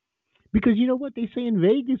 Because you know what they say in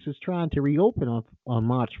Vegas is trying to reopen on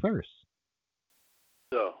March 1st.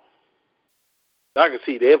 So I can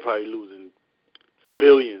see they're probably losing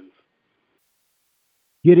billions.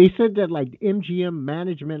 Yeah, they said that like MGM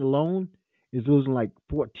management alone is losing like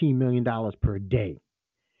 $14 million per day.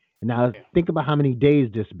 Now Damn. think about how many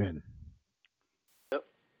days this been. Yep.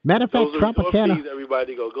 Matter of fact, Those are resort Tropicana. fees.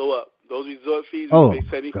 Everybody go up. Those resort fees. We Oh pay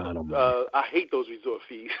 70. God Almighty. I hate those resort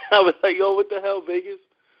fees. I was like, yo, what the hell, Vegas?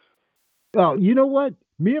 Oh, you know what?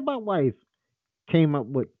 Me and my wife came up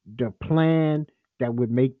with the plan that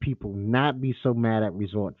would make people not be so mad at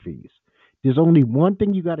resort fees. There's only one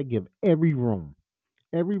thing you got to give every room.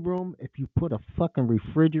 Every room, if you put a fucking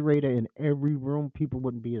refrigerator in every room, people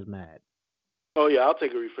wouldn't be as mad. Oh yeah, I'll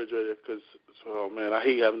take a refrigerator because oh man, I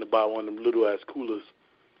hate having to buy one of them little ass coolers.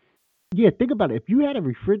 Yeah, think about it. If you had a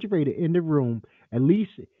refrigerator in the room, at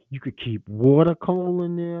least you could keep water cold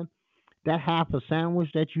in there. That half a sandwich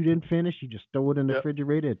that you didn't finish, you just throw it in the Yep.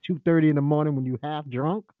 refrigerator at 2:30 in the morning when you half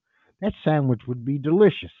drunk. That sandwich would be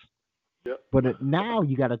delicious. Yep. But now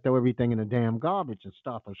you got to throw everything in the damn garbage and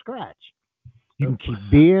start from scratch. You Yep. can keep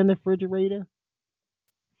beer in the refrigerator,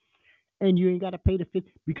 and you ain't got to pay the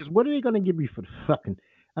 50 because what are they going to give you for the fucking?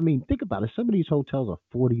 I mean, think about it. Some of these hotels are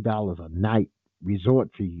 $40 a night resort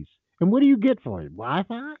fees, and what do you get for it?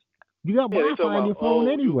 Wi-Fi? You got Yeah, they talking Wi-Fi on about your phone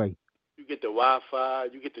you anyway. you get the Wi-Fi,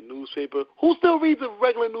 you get the newspaper. Who still reads a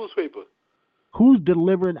regular newspaper? Who's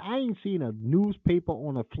delivering? I ain't seen a newspaper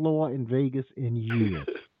on a floor in Vegas in years.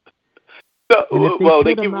 And if No, they well,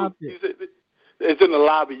 they put keep them out there, you said it's in the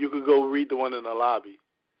lobby. You could go read the one in the lobby.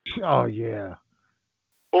 oh yeah.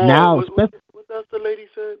 Or Now, what else the lady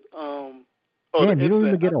said? Oh, the damn, you don't internet.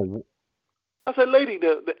 even get a. I said, lady,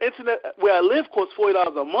 the internet where I live costs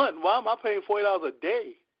 $40 a month. Why am I paying $40 a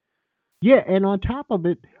day? Yeah, and on top of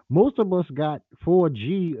it, most of us got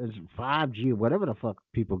 4G, 5G, whatever the fuck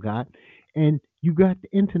people got, and you got the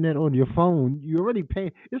internet on your phone. You already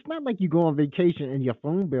pay. It's not like you go on vacation and your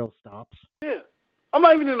phone bill stops. Yeah, I'm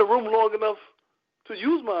not even in the room long enough to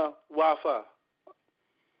use my Wi-Fi.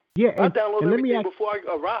 Yeah, I and download everything before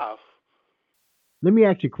I arrive. let me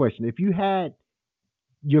ask you a question. If you had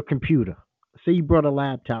your computer, say you brought a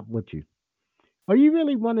laptop with you, are you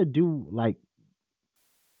really want to do like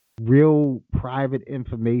real private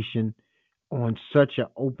information on such an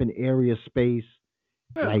open area space,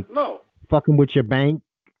 Yeah, like no, fucking with your bank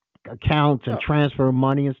accounts and no. transfer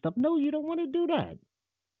money and stuff? No, you don't want to do that.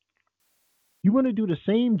 You want to do the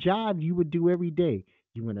same job you would do every day.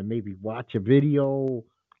 You want to maybe watch a video,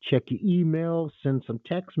 check your email, send some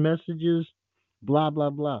text messages, blah,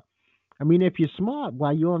 blah, blah. I mean, if you're smart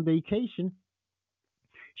while you're on vacation,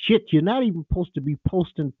 shit, you're not even supposed to be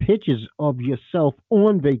posting pictures of yourself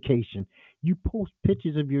on vacation. You post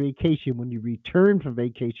pictures of your vacation when you return from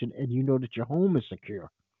vacation and you know that your home is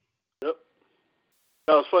secure. Yep.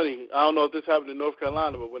 That was funny. I don't know if this happened in North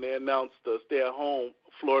Carolina, but when they announced the stay-at-home,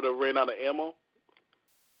 Florida ran out of ammo.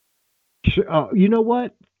 You know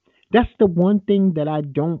what? That's the one thing that I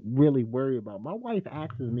don't really worry about. My wife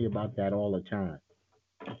asks me about that all the time.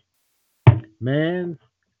 Man,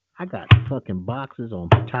 I got fucking boxes on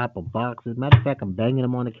top of boxes. Matter of fact, I'm banging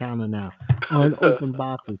them on the counter now. Unopened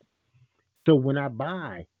boxes. So when I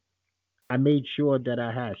buy, I made sure that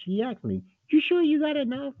I had. She asked me, "You sure you got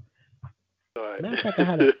enough?" All right. Matter of fact,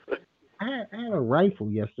 I had a rifle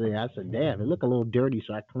yesterday. I said, "Damn, it looked a little dirty,"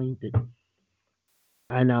 so I cleaned it.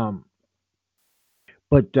 And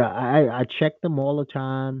but I check them all the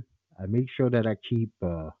time. I make sure that I keep.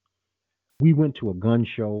 We went to a gun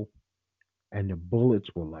show, and the bullets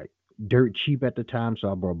were like dirt cheap at the time,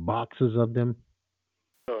 so I brought boxes of them.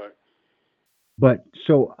 All right. But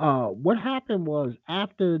so what happened was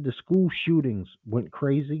after the school shootings went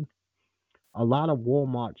crazy, a lot of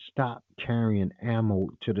Walmart stopped carrying ammo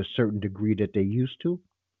to the certain degree that they used to.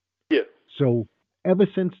 Yeah. So ever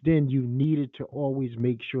since then, you needed to always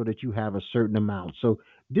make sure that you have a certain amount. So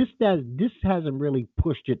this hasn't really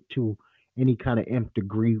pushed it to any kind of nth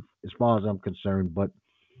degree as far as I'm concerned, but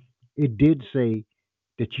it did say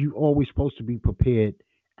that you always supposed to be prepared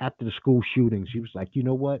after the school shootings. He was like, you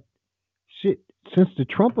know what? Shit, since the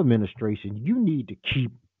Trump administration, you need to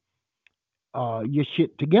keep your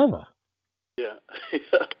shit together. Yeah.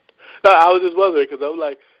 No, I was just wondering because I'm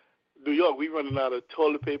like, New York, we running out of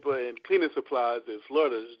toilet paper and cleaning supplies. In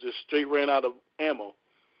Florida, it's just straight ran out of ammo.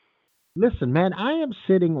 Listen, man, I am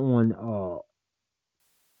sitting on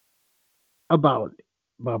about,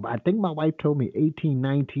 I think my wife told me 18,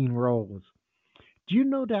 19 rolls. Do you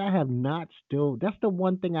know that I have not still? That's the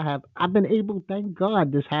one thing I have. I've been able. Thank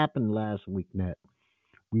God this happened last week. Net.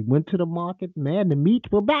 We went to the market, man. The meats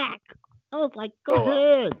were back. I was like, go Oh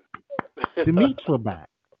wow. ahead. The meats were back,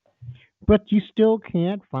 but you still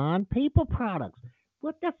can't find paper products.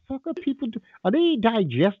 What the fuck are people do? Are they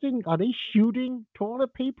digesting? Are they shooting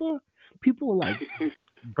toilet paper? People are like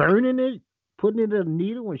burning it. putting it in a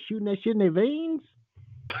needle and shooting that shit in their veins.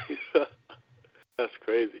 That's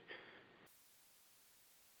crazy.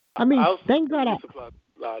 I mean, I also thank think God. the supply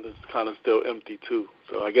lot is kind of still empty too.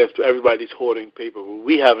 So I guess everybody's hoarding paper.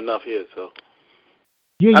 We have enough here, so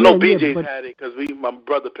Yeah, I know yeah, yeah. BJ's But had it because my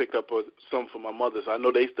brother picked up some for my mother, so I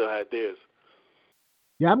know they still had theirs.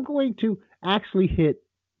 yeah, I'm going to actually hit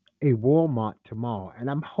a Walmart tomorrow, and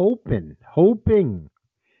I'm hoping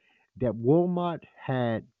that Walmart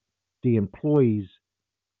had the employees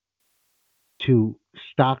to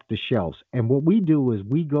stock the shelves. And what we do is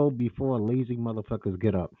we go before lazy motherfuckers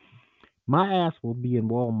get up. My ass will be in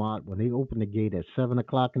Walmart when they open the gate at 7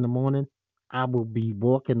 o'clock in the morning. I will be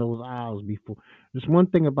walking those aisles before. There's one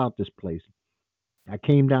thing about this place. I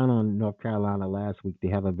came down on North Carolina last week. They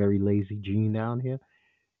have a very lazy gene down here.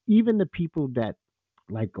 Even the people that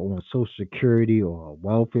like on Social Security or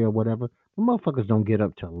welfare or whatever, the motherfuckers don't get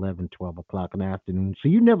up till 11, 12 o'clock in the afternoon. So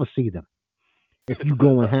you never see them if you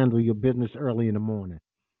go and handle your business early in the morning.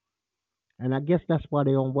 And I guess that's why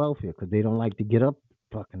they're on welfare because they don't like to get up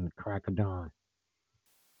fucking the crack of dawn.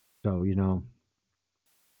 So,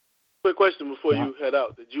 Quick question before yeah. you head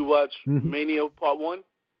out: did you watch hmm Mania Part One?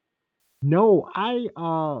 No,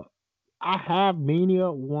 I have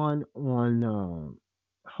Mania one on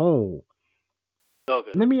hold.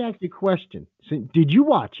 Okay. Let me ask you a question. So, did you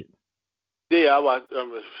watch it? Yeah, I watched.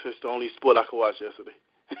 It's the only sport I could watch yesterday.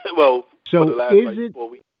 Well, for the So last is like it 4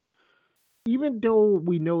 weeks. even though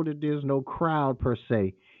we know that there's no crowd per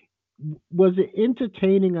se, was it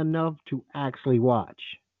entertaining enough to actually watch?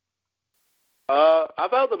 I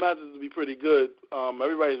found the matches to be pretty good.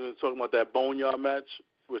 Everybody's been talking about that Boneyard match,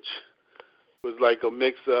 which was like a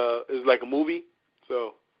mix. It's like a movie.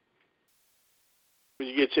 So when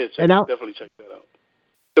you get a chance, And definitely check that out.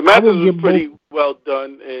 The I matches will was give both. pretty well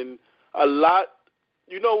done, and a lot.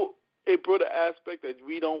 You know, it brought an aspect that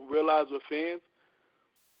we don't realize with fans.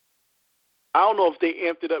 I don't know if they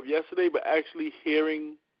amped it up yesterday, but actually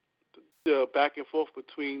hearing the back and forth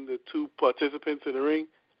between the two participants in the ring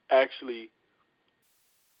actually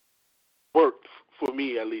worked for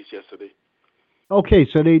me at least yesterday. Okay,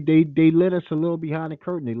 so they let us a little behind the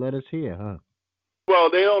curtain. They let us hear, huh? Well,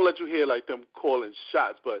 they don't let you hear like them calling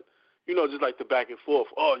shots, but just like the back and forth.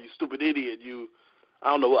 Oh, you stupid idiot! You. I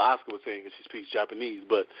don't know what Oscar was saying because she speaks Japanese,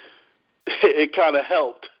 but it kind of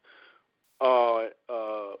helped uh,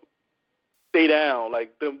 uh, stay down.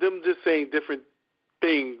 Like them just saying different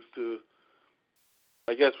things to,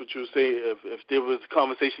 I guess, what you were saying if there was a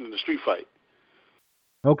conversation in the street fight.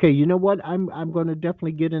 Okay, you know what? I'm going to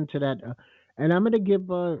definitely get into that, and I'm going to give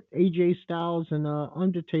AJ Styles and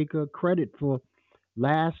Undertaker credit for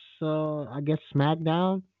last, I guess,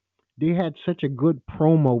 SmackDown. They had such a good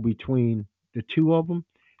promo between the two of them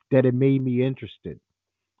that it made me interested.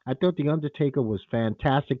 I thought the Undertaker was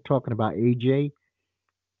fantastic talking about AJ,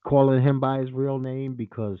 calling him by his real name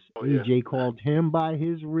because Oh yeah, AJ called him by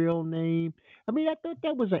his real name. I mean, I thought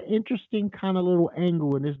that was an interesting kind of little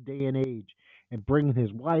angle in this day and age, and bringing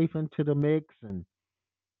his wife into the mix and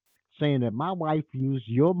saying that my wife used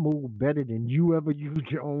your move better than you ever used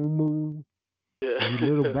your own move, you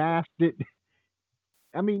little yeah. bastard.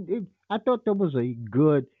 I mean, I thought that was a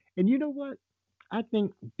good, and you know what? I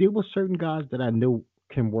think there were certain guys that I knew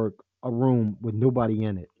can work a room with nobody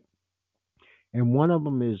in it, and one of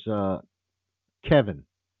them is Kevin.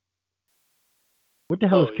 What the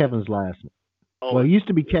hell is Oh yeah. Kevin's last name? Well, it Owens. used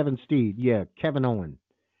to be Yeah. Kevin Steed. Yeah, Kevin Owen.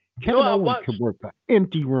 Kevin I Owens could watched. work an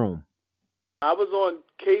empty room. I was on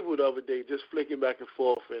cable the other day, just flicking back and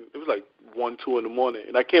forth, and it was like 1, 2 in the morning,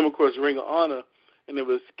 and I came across Ring of Honor, and it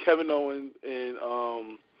was Kevin Owens and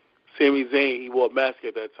Sami Zayn. He wore a mask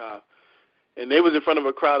at that time, and they was in front of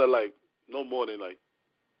a crowd of like no more than like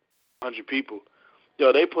 100 people.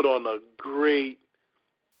 Yo, they put on a great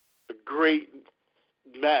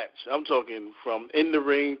match. I'm talking from in the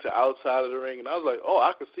ring to outside of the ring, and I was like, oh,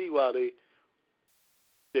 I could see why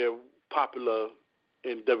they're popular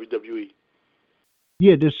in WWE.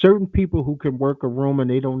 Yeah, there's certain people who can work a room and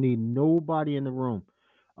they don't need nobody in the room.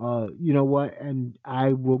 You know what? And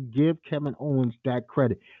I will give Kevin Owens that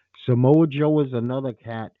credit. Samoa Joe is another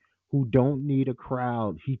cat who don't need a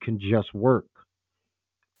crowd. He can just work.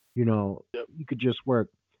 You know, Yep. he could just work.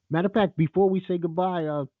 Matter of fact, before we say goodbye,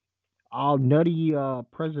 our nutty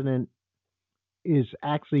president is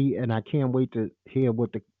actually, and I can't wait to hear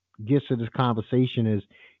what the gist of this conversation is.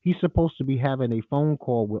 He's supposed to be having a phone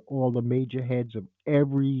call with all the major heads of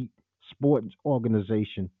every sports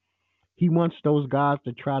organization. He wants those guys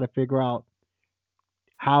to try to figure out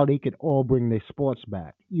how they could all bring their sports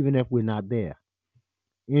back, even if we're not there.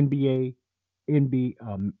 NBA,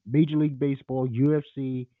 Major League Baseball,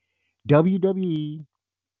 UFC, WWE,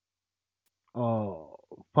 uh,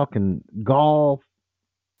 fucking golf,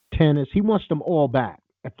 tennis. He wants them all back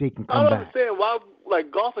if they can I come don't back. understand why,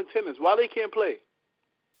 like golf and tennis, why they can't play.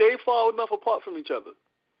 They far enough apart from each other.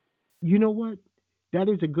 You know what? That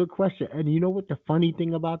is a good question. And you know what the funny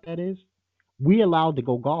thing about that is? We allowed to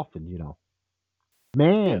go golfing, you know. Yeah,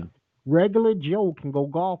 Man, regular Joe can go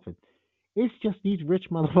golfing. It's just these rich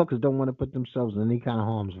motherfuckers don't want to put themselves in any kind of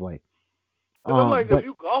harm's way. because I'm like, if But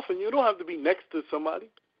you golfing, you don't have to be next to somebody.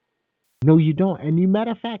 no, you don't. And you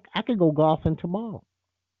matter of fact, I could go golfing tomorrow.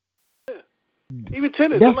 Yeah. Even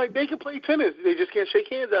tennis, I'm That's like, they can play tennis. They just can't shake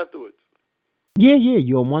hands afterwards. yeah, yeah.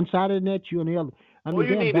 You're on one side of the net, you're on the other. I All mean,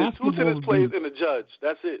 you damn, need is two basketball tennis would players be. and a judge.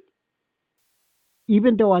 That's it.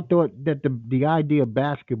 Even though I thought that the idea of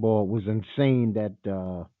basketball was insane, that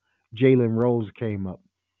Jalen Rose came up,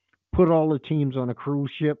 put all the teams on a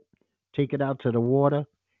cruise ship, take it out to the water,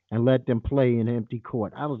 and let them play in empty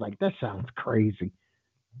court. I was like, that sounds crazy.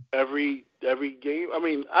 Every game. I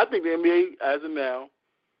mean, I think the NBA as of now,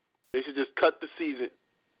 they should just cut the season.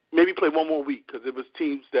 Maybe play one more week because it was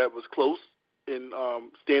teams that was close in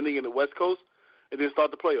standing in the West Coast, and then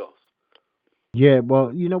start the playoffs. Yeah,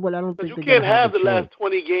 well, you know what? I don't Because think you they're gonna can't have a have the choice. last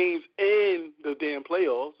 20 games in the damn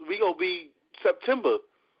playoffs. We gonna be September.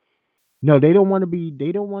 No, they don't want to be.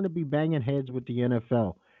 They don't want to be banging heads with the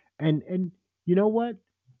NFL. And you know what?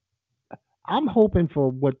 I'm hoping for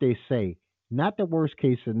what they say, not the worst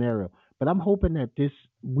case scenario, but I'm hoping that this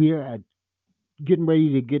we're at getting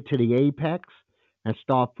ready to get to the apex and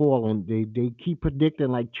start falling. They keep predicting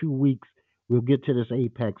like 2 weeks we'll get to this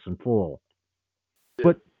apex and fall. Yeah,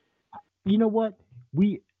 But you know what?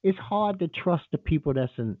 We It's hard to trust the people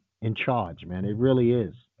that's in charge, man. It really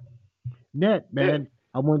is. Net, yeah, man.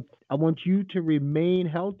 I want you to remain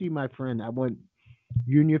healthy, my friend. I want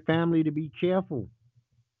you and your family to be careful.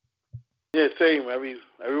 yeah. Same.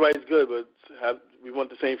 Everybody's good, but we want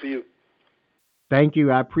the same for you. Thank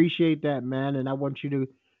you. I appreciate that, man. And I want you to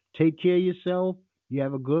take care of yourself. You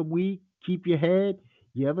have a good week. Keep your head.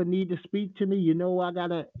 You ever need to speak to me, you know I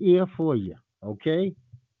got an ear for you. Okay?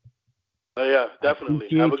 Yeah, I definitely.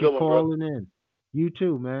 Have a appreciate you good one, bro. calling in. You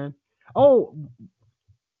too, man. Oh,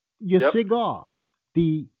 your Yep. cigar.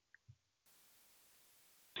 The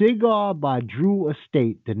cigar by Drew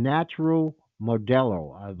Estate, the Natural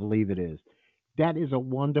Modelo, I believe it is. That is a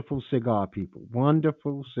wonderful cigar, people.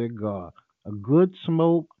 Wonderful cigar. A good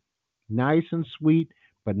smoke, nice and sweet,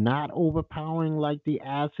 but not overpowering like the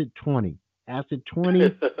Acid 20. Acid 20,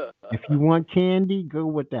 if you want candy, go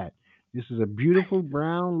with that. This is a beautiful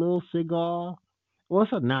brown little cigar. Well,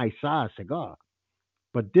 it's a nice size cigar,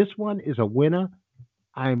 but this one is a winner.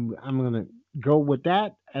 I'm gonna go with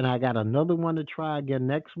that, and I got another one to try again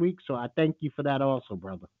next week. So I thank you for that also,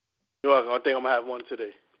 brother. You're welcome. I think I'm gonna have one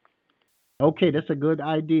today. Okay, that's a good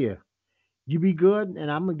idea. You be good,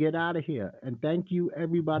 and I'm gonna get out of here. And thank you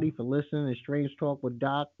everybody for listening to Strange Talk with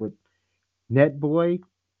Doc with Netboy.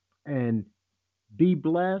 And be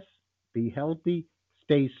blessed, be healthy,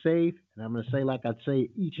 stay safe. And I'm gonna say like I say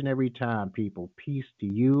each and every time, people, peace to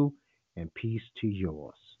you and peace to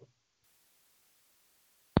yours.